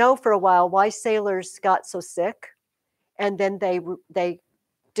did not know for a while why sailors got so sick. And then they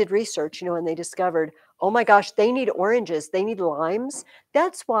did research, and they discovered, oh my gosh, they need oranges. They need limes.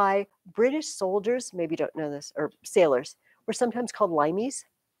 That's why British soldiers, maybe you don't know this, or sailors, were sometimes called limeys.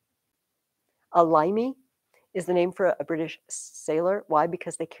 A limey is the name for a British sailor. Why?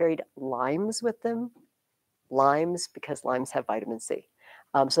 Because they carried limes with them. Limes, because limes have vitamin C.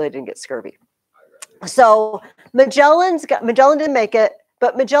 So they didn't get scurvy. So Magellan didn't make it,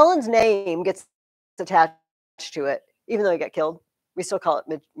 but Magellan's name gets attached to it, even though he got killed. We still call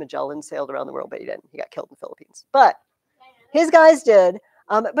it Magellan sailed around the world, but he didn't. He got killed in the Philippines. But his guys did.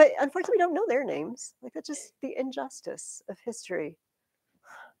 But unfortunately, we don't know their names. Like, that's just the injustice of history.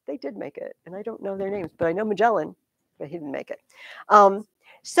 They did make it, and I don't know their names, but I know Magellan, but he didn't make it.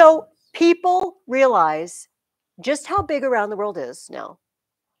 So people realize just how big around the world is now,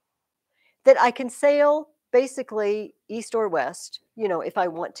 that I can sail basically east or west, if I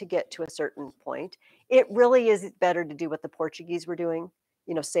want to get to a certain point. It really is better to do what the Portuguese were doing,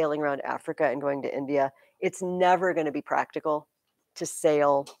 sailing around Africa and going to India. It's never going to be practical to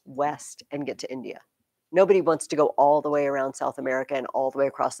sail west and get to India. Nobody wants to go all the way around South America and all the way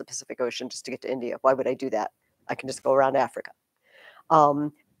across the Pacific Ocean just to get to India. Why would I do that? I can just go around Africa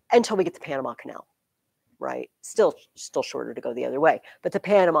until we get the Panama Canal. Right? Still shorter to go the other way. But the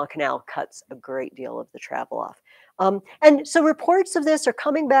Panama Canal cuts a great deal of the travel off. And so reports of this are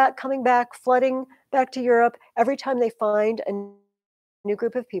coming back, flooding back to Europe every time they find a new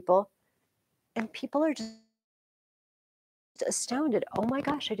group of people. And people are just astounded. Oh my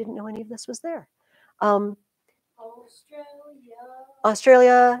gosh, I didn't know any of this was there.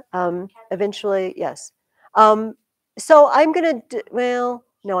 Australia, eventually, yes. So I'm going to, well,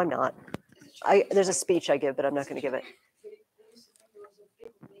 no, I'm not. There's a speech I give, but I'm not going to give it.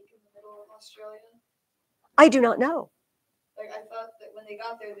 I do not know. Like, I thought that when they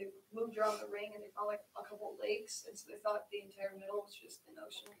got there, they moved around the ring and they found like a couple of lakes, and so they thought the entire middle was just an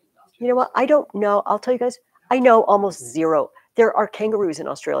ocean. You know what? I don't know. I'll tell you guys. I know almost zero. There are kangaroos in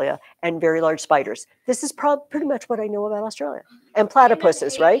Australia and very large spiders. This is pretty much what I know about Australia. And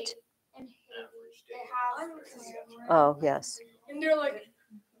platypuses, right? And they have. Oh, yes. And they're like,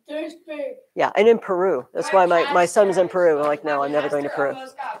 there's big. Yeah, and in Peru. That's why my son's in Peru. I'm like, no, I'm never going to Peru.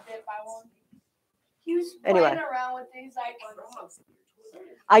 Almost got bit by one. He was Anyway. playing around with things like.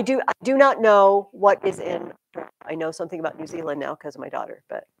 I do not know what is in. I know something about New Zealand now because of my daughter.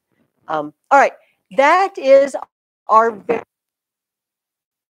 But all right, that is our very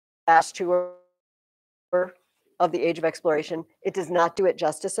last tour of the Age of Exploration. It does not do it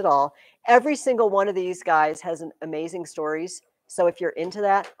justice at all. Every single one of these guys has amazing stories. So if you're into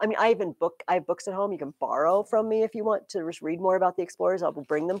that, I mean, I have books at home you can borrow from me if you want to just read more about the explorers. I will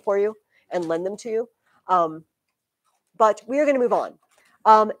bring them for you and lend them to you. But we are going to move on.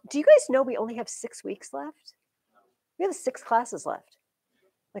 Do you guys know we only have 6 weeks left? We have 6 classes left.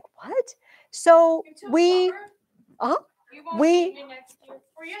 Like what? So we, You won't we- see me next year.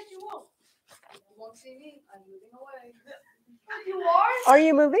 Or yes, you will. You won't see me. I'm moving away. You are? are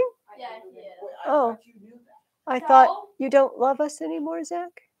you moving? Yeah, he is. Oh, You knew that. I thought No. you don't love us anymore,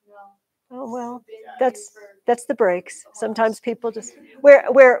 Zach. No. Oh well, Been that's for that's the breaks. Sometimes people just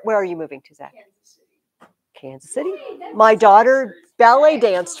where are you moving to, Zach? Kansas City. Kansas City. My daughter ballet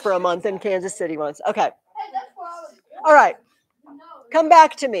danced for a month in Kansas City once. Okay, Hey, that's where I was. all right. No. Come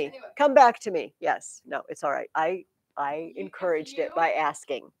back to me. Come back to me. Yes. No, it's all right. I encouraged it by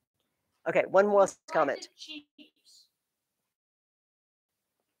asking. Okay, one more comment.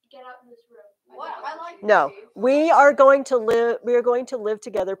 Get out in this room. What? I like No, the Chiefs. we are going to live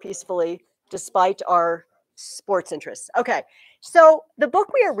together peacefully despite our sports interests. Okay. So the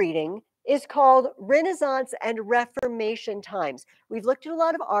book we are reading is called Renaissance and Reformation Times. We've looked at a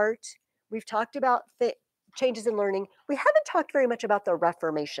lot of art. We've talked about changes in learning. We haven't talked very much about the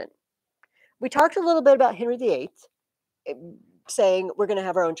Reformation. We talked a little bit about Henry VIII saying we're going to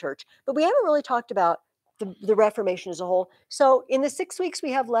have our own church, but we haven't really talked about the Reformation as a whole. So in the 6 weeks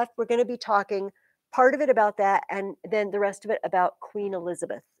we have left, we're going to be talking part of it about that, and then the rest of it about Queen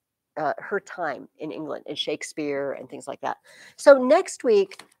Elizabeth, her time in England and Shakespeare and things like that. So next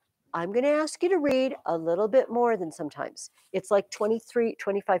week, I'm going to ask you to read a little bit more than sometimes. It's like 23,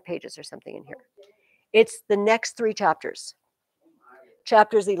 25 pages or something in here. It's the next 3 chapters,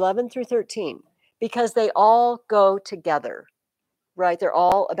 chapters 11 through 13, because they all go together, right? They're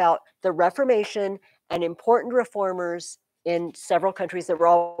all about the Reformation and important reformers in several countries that were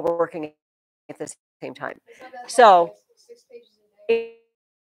all working at the same time. It's not that So- much, guys. 6 pages a day.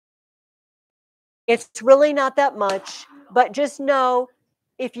 It's really not that much, but just know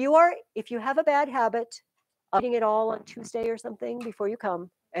if you have a bad habit of eating it all on Tuesday or something before you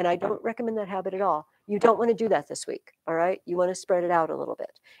come, and I don't recommend that habit at all, you don't want to do that this week. All right, you want to spread it out a little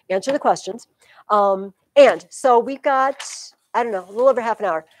bit. Answer the questions, and so we've got, I don't know, a little over half an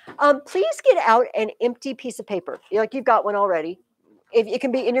hour. Please get out an empty piece of paper, like you've got one already. If it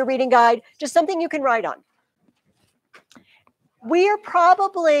can be in your reading guide, just something you can write on. We are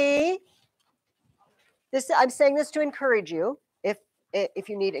probably. I'm saying this to encourage you, if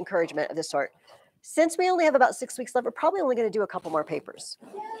you need encouragement of this sort. Since we only have about 6 weeks left, we're probably only going to do a couple more papers.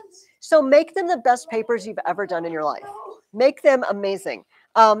 Yes. So make them the best papers you've ever done in your life. Make them amazing.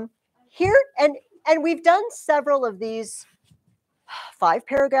 Here, and we've done several of these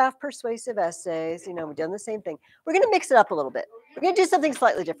 5-paragraph persuasive essays. We've done the same thing. We're going to mix it up a little bit. We're going to do something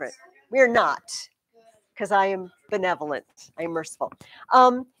slightly different. We are not, because I am benevolent. I am merciful.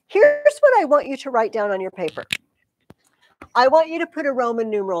 Here's what I want you to write down on your paper. I want you to put a Roman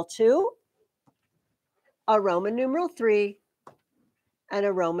numeral 2, a Roman numeral 3, and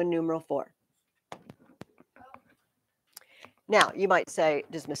a Roman numeral 4. Now, you might say,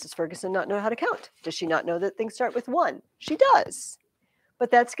 does Mrs. Ferguson not know how to count? Does she not know that things start with 1? She does.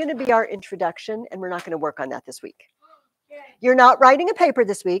 But that's going to be our introduction, and we're not going to work on that this week. You're not writing a paper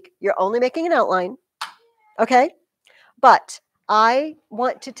this week. You're only making an outline. Okay? But I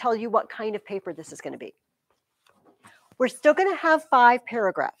want to tell you what kind of paper this is going to be. We're still going to have 5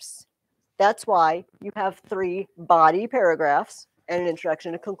 paragraphs. That's why you have 3 body paragraphs and an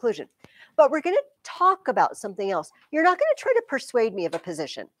introduction and conclusion. But we're going to talk about something else. You're not going to try to persuade me of a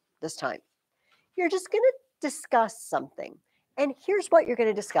position this time. You're just going to discuss something. And here's what you're going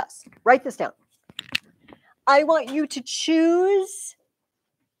to discuss. Write this down. I want you to choose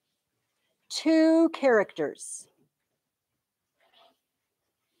 2 characters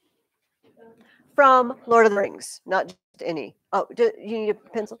from Lord of the Rings, not just any. Oh, do you need a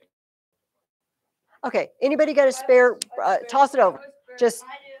pencil? Okay, anybody got a spare? Toss it over. Just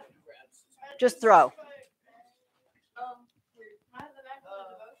throw.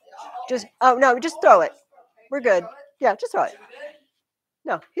 Oh no, just throw it. We're good. Yeah, just throw it.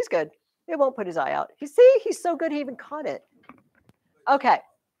 No, he's good. It won't put his eye out. You see, he's so good he even caught it. Okay.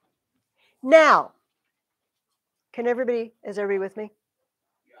 Now, is everybody with me?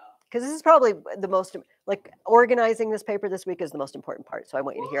 Because this is probably the most, like, organizing this paper this week is the most important part. So I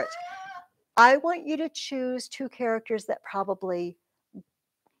want you to hear it. I want you to choose 2 characters that probably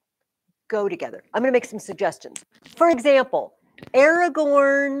go together. I'm going to make some suggestions. For example,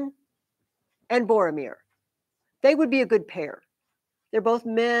 Aragorn and Boromir. They would be a good pair. They're both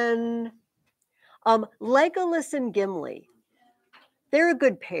men. Legolas and Gimli. They're a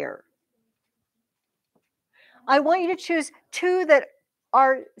good pair. I want you to choose 2 that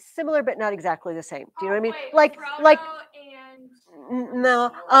are similar but not exactly the same. Do you know what I mean? Like and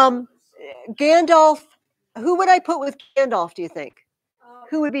no. Gandalf. Who would I put with Gandalf? Do you think?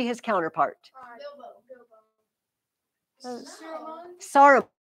 Who would be his counterpart? Saruman.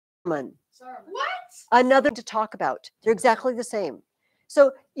 What? Another to talk about. They're exactly the same.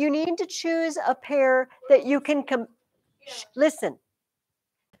 So you need to choose a pair that you can listen.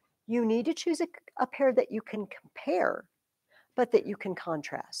 You need to choose a pair that you can compare, but that you can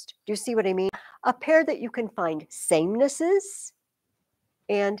contrast. Do you see what I mean? A pair that you can find samenesses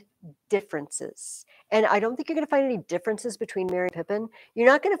and differences. And I don't think you're going to find any differences between Merry and Pippin. You're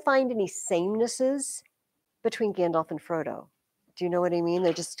not going to find any samenesses between Gandalf and Frodo. Do you know what I mean?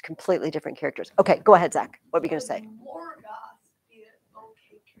 They're just completely different characters. Okay, go ahead, Zach. What are we going to say? Morgoth be an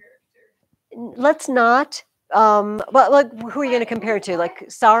okay character. Let's not. But like, who are you going to compare to? Like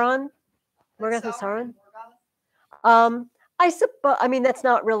Sauron? Morgoth and Sauron? I suppose. I mean, that's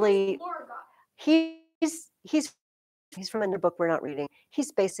not really. He's from another book we're not reading.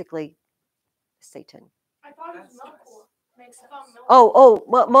 He's basically Satan. I thought it was Melkor.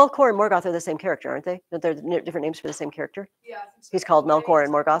 Well, Melkor and Morgoth are the same character, aren't they? They're different names for the same character. Yeah, I think so. He's called Melkor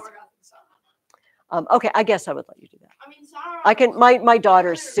and Morgoth. Okay, I guess I would let you do that. I mean, Sauron I can. My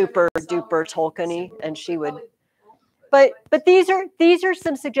daughter's super duper Tolkien-y, and she would. But these are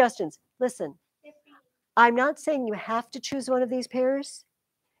some suggestions. Listen, I'm not saying you have to choose one of these pairs.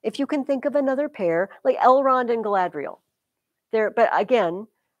 If you can think of another pair, like Elrond and Galadriel, but again,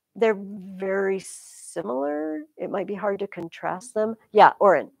 they're very similar. It might be hard to contrast them. Yeah,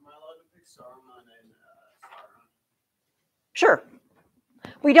 Oren. Sure.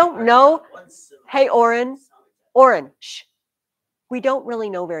 We don't know. Hey, Oren, shh. We don't really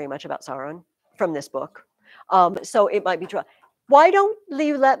know very much about Sauron from this book. So it might be true. Why don't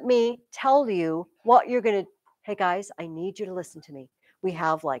you let me tell you what you're going to, hey guys, I need you to listen to me. We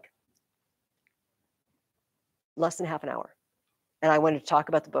have like less than half an hour. And I wanted to talk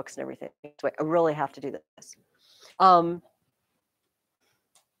about the books and everything. So I really have to do this.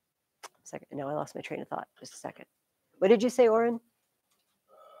 Second. No, I lost my train of thought. Just a second. What did you say, Oren?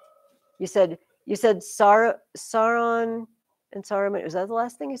 You said Sauron and Saruman. Was that the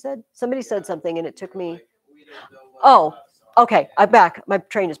last thing you said? Somebody said something and it took me. Oh, okay. I'm back. My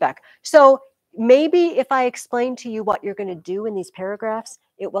train is back. So maybe if I explain to you what you're going to do in these paragraphs,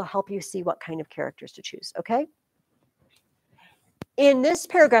 it will help you see what kind of characters to choose. Okay? In this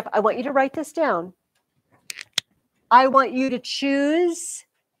paragraph, I want you to write this down. I want you to choose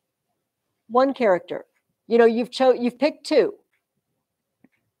one character. You know, you've picked 2.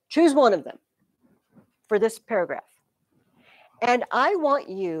 Choose one of them for this paragraph. And I want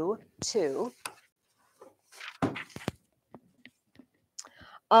you to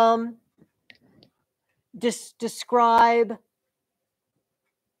describe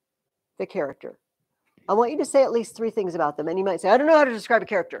the character. I want you to say at least 3 things about them. And you might say, I don't know how to describe a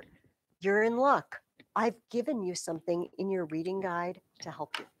character. You're in luck. I've given you something in your reading guide to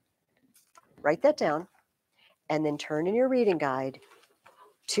help you. Write that down and then turn in your reading guide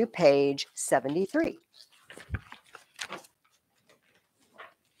to page 73.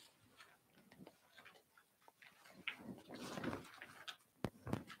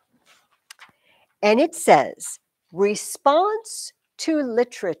 And it says, response to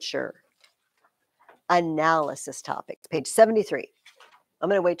literature analysis topics, page 73. I'm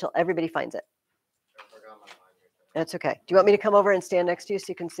going to wait till everybody finds it. I forgot my binder. That's okay. Do you want me to come over and stand next to you so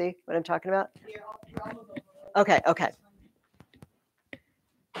you can see what I'm talking about? Okay, okay.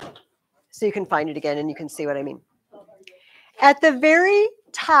 So you can find it again and you can see what I mean. At the very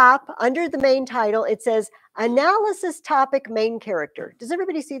top, under the main title, it says analysis topic main character. Does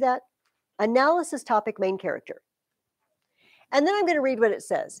everybody see that? Analysis topic main character. And then I'm going to read what it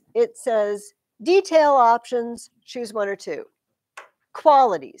says. It says detail options, choose 1 or 2.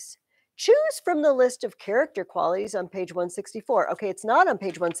 Qualities. Choose from the list of character qualities on page 164. Okay, it's not on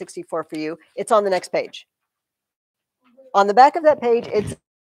page 164 for you. It's on the next page. On the back of that page, it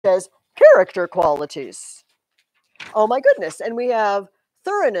says character qualities. Oh my goodness. And we have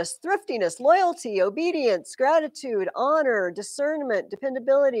thoroughness, thriftiness, loyalty, obedience, gratitude, honor, discernment,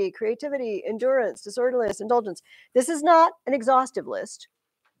 dependability, creativity, endurance, disorderliness, indulgence. This is not an exhaustive list.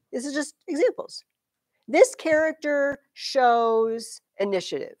 This is just examples. This character shows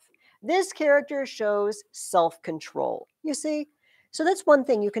initiative. This character shows self-control. You see? So that's one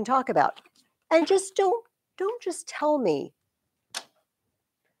thing you can talk about. And just don't just tell me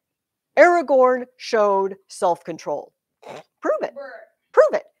Aragorn showed self-control. Prove it.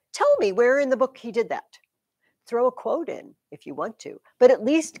 Prove it. Tell me where in the book he did that. Throw a quote in if you want to, but at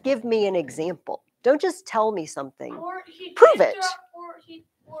least give me an example. Don't just tell me something. Prove it.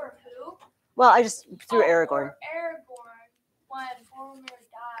 Or who? Well, I just threw Aragorn. Or Aragorn when Boromir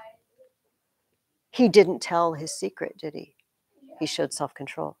died. He didn't tell his secret, did he? He showed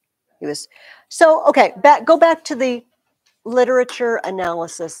self-control. He was so okay. Go back to the literature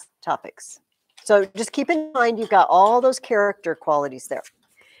analysis topics. So just keep in mind you've got all those character qualities there.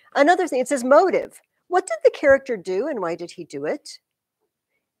 Another thing, it says motive. What did the character do and why did he do it?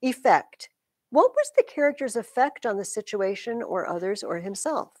 Effect. What was the character's effect on the situation or others or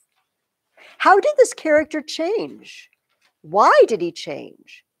himself? How did this character change? Why did he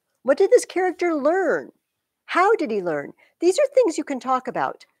change? What did this character learn? How did he learn? These are things you can talk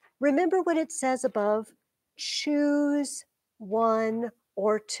about. Remember what it says above? Choose 1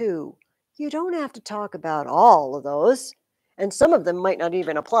 or 2. You don't have to talk about all of those. And some of them might not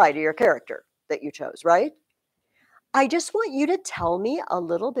even apply to your character that you chose, right? I just want you to tell me a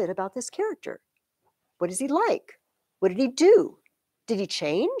little bit about this character. What is he like? What did he do? Did he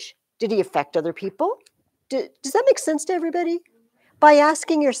change? Did he affect other people? Does that make sense to everybody? By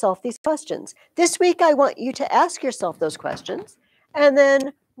asking yourself these questions. This week, I want you to ask yourself those questions and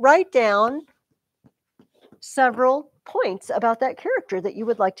then write down several points about that character that you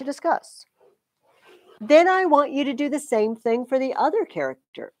would like to discuss. Then I want you to do the same thing for the other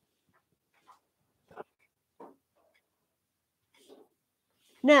character.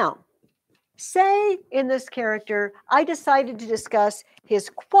 Now, say in this character, I decided to discuss his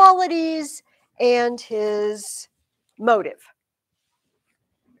qualities and his motive.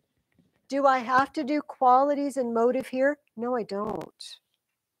 Do I have to do qualities and motive here? No, I don't.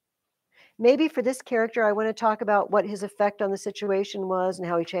 Maybe for this character, I want to talk about what his effect on the situation was and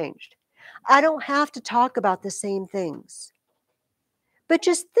how he changed. I don't have to talk about the same things. But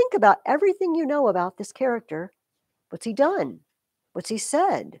just think about everything you know about this character. What's he done? What's he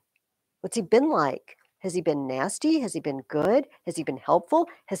said? What's he been like? Has he been nasty? Has he been good? Has he been helpful?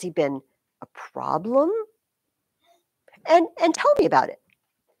 Has he been a problem? And tell me about it.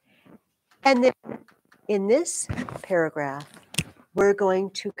 And then in this paragraph, we're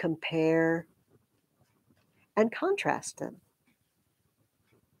going to compare and contrast them.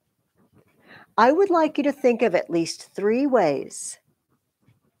 I would like you to think of at least 3 ways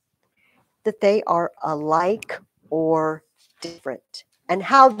that they are alike or different and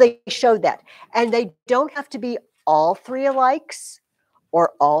how they show that. And they don't have to be all 3 alikes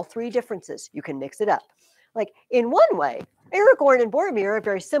or all 3 differences. You can mix it up. Like in one way, Aragorn and Boromir are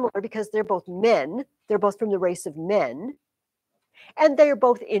very similar because they're both men. They're both from the race of men. And they're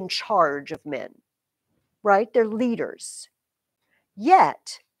both in charge of men, right? They're leaders.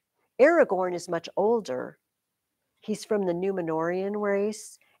 Yet, Aragorn is much older. He's from the Númenórean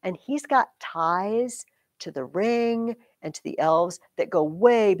race, and he's got ties to the ring and to the elves that go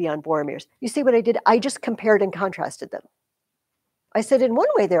way beyond Boromir's. You see what I did? I just compared and contrasted them. I said, in one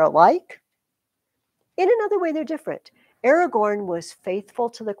way, they're alike. In another way, they're different. Aragorn was faithful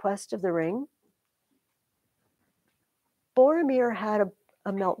to the quest of the ring. Boromir had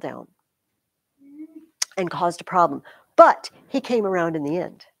a meltdown and caused a problem, but he came around in the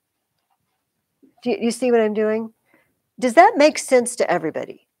end. Do you see what I'm doing? Does that make sense to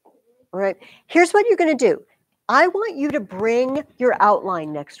everybody? All right. Here's what you're going to do. I want you to bring your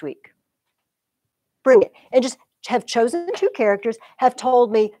outline next week. Bring it and just have chosen 2 characters, have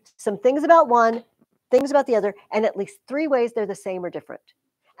told me some things about one, things about the other, and at least 3 ways they're the same or different.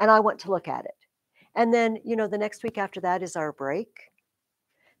 And I want to look at it. And then, the next week after that is our break.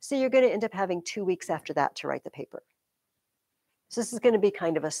 So you're going to end up having 2 weeks after that to write the paper. So this is going to be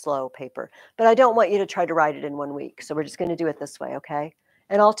kind of a slow paper, but I don't want you to try to write it in 1 week. So we're just going to do it this way, okay?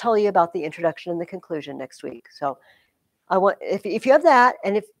 And I'll tell you about the introduction and the conclusion next week. So I want, if you have that,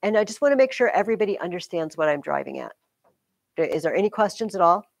 and I just want to make sure everybody understands what I'm driving at. Is there any questions at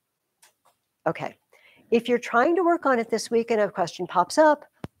all? Okay. If you're trying to work on it this week and a question pops up,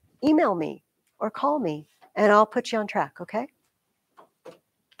 email me or call me, and I'll put you on track, okay?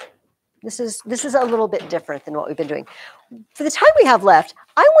 This is a little bit different than what we've been doing. For the time we have left,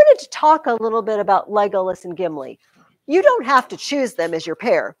 I wanted to talk a little bit about Legolas and Gimli. You don't have to choose them as your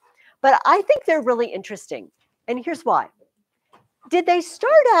pair, but I think they're really interesting. And here's why. Did they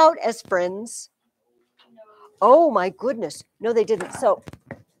start out as friends? Oh my goodness. No, they didn't. So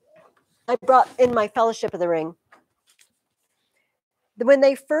I brought in my Fellowship of the Ring. When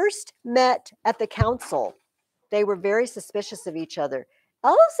they first met at the council, they were very suspicious of each other.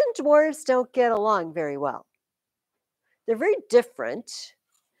 Elves and dwarves don't get along very well. They're very different.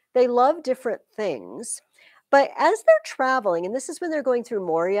 They love different things. But as they're traveling, and this is when they're going through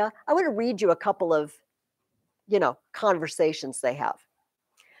Moria, I want to read you a couple of, conversations they have.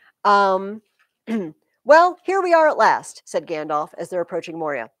 Well, here we are at last, said Gandalf as they're approaching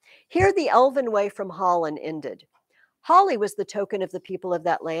Moria. Here the elven way from Holland ended. Holly was the token of the people of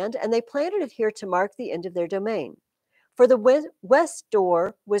that land, and they planted it here to mark the end of their domain. For the west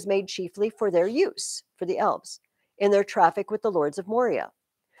door was made chiefly for their use, for the elves, in their traffic with the lords of Moria.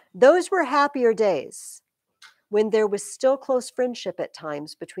 Those were happier days, when there was still close friendship at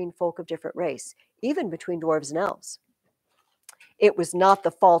times between folk of different race, even between dwarves and elves. It was not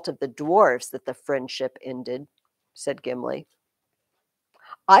the fault of the dwarves that the friendship ended, said Gimli.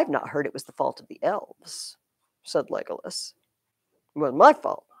 I've not heard it was the fault of the elves, said Legolas. It wasn't my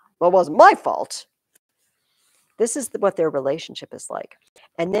fault. Well, it wasn't my fault. This is what their relationship is like.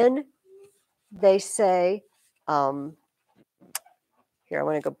 And then they say, here, I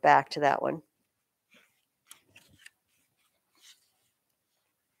want to go back to that one.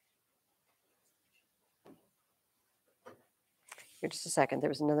 Here, just a second. There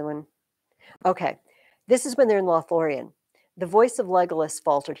was another one. Okay. This is when they're in Lothlorien. The voice of Legolas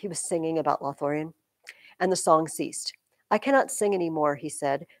faltered. He was singing about Lothlorien, and the song ceased. I cannot sing any more, he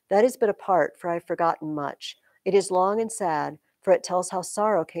said. That is but a part, for I have forgotten much. It is long and sad, for it tells how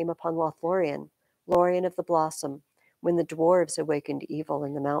sorrow came upon Lothlorien, Lorien of the Blossom, when the dwarves awakened evil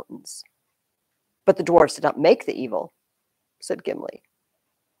in the mountains. But the dwarves did not make the evil, said Gimli.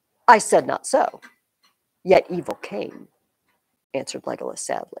 I said not so. Yet evil came, answered Legolas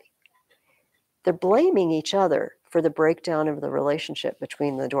sadly. They're blaming each other for the breakdown of the relationship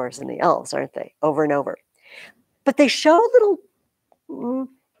between the dwarves and the elves, aren't they? Over and over. But they show little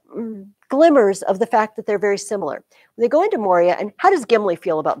glimmers of the fact that they're very similar. When they go into Moria, and how does Gimli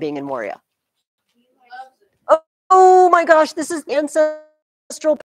feel about being in Moria? Oh my gosh, this is ancestral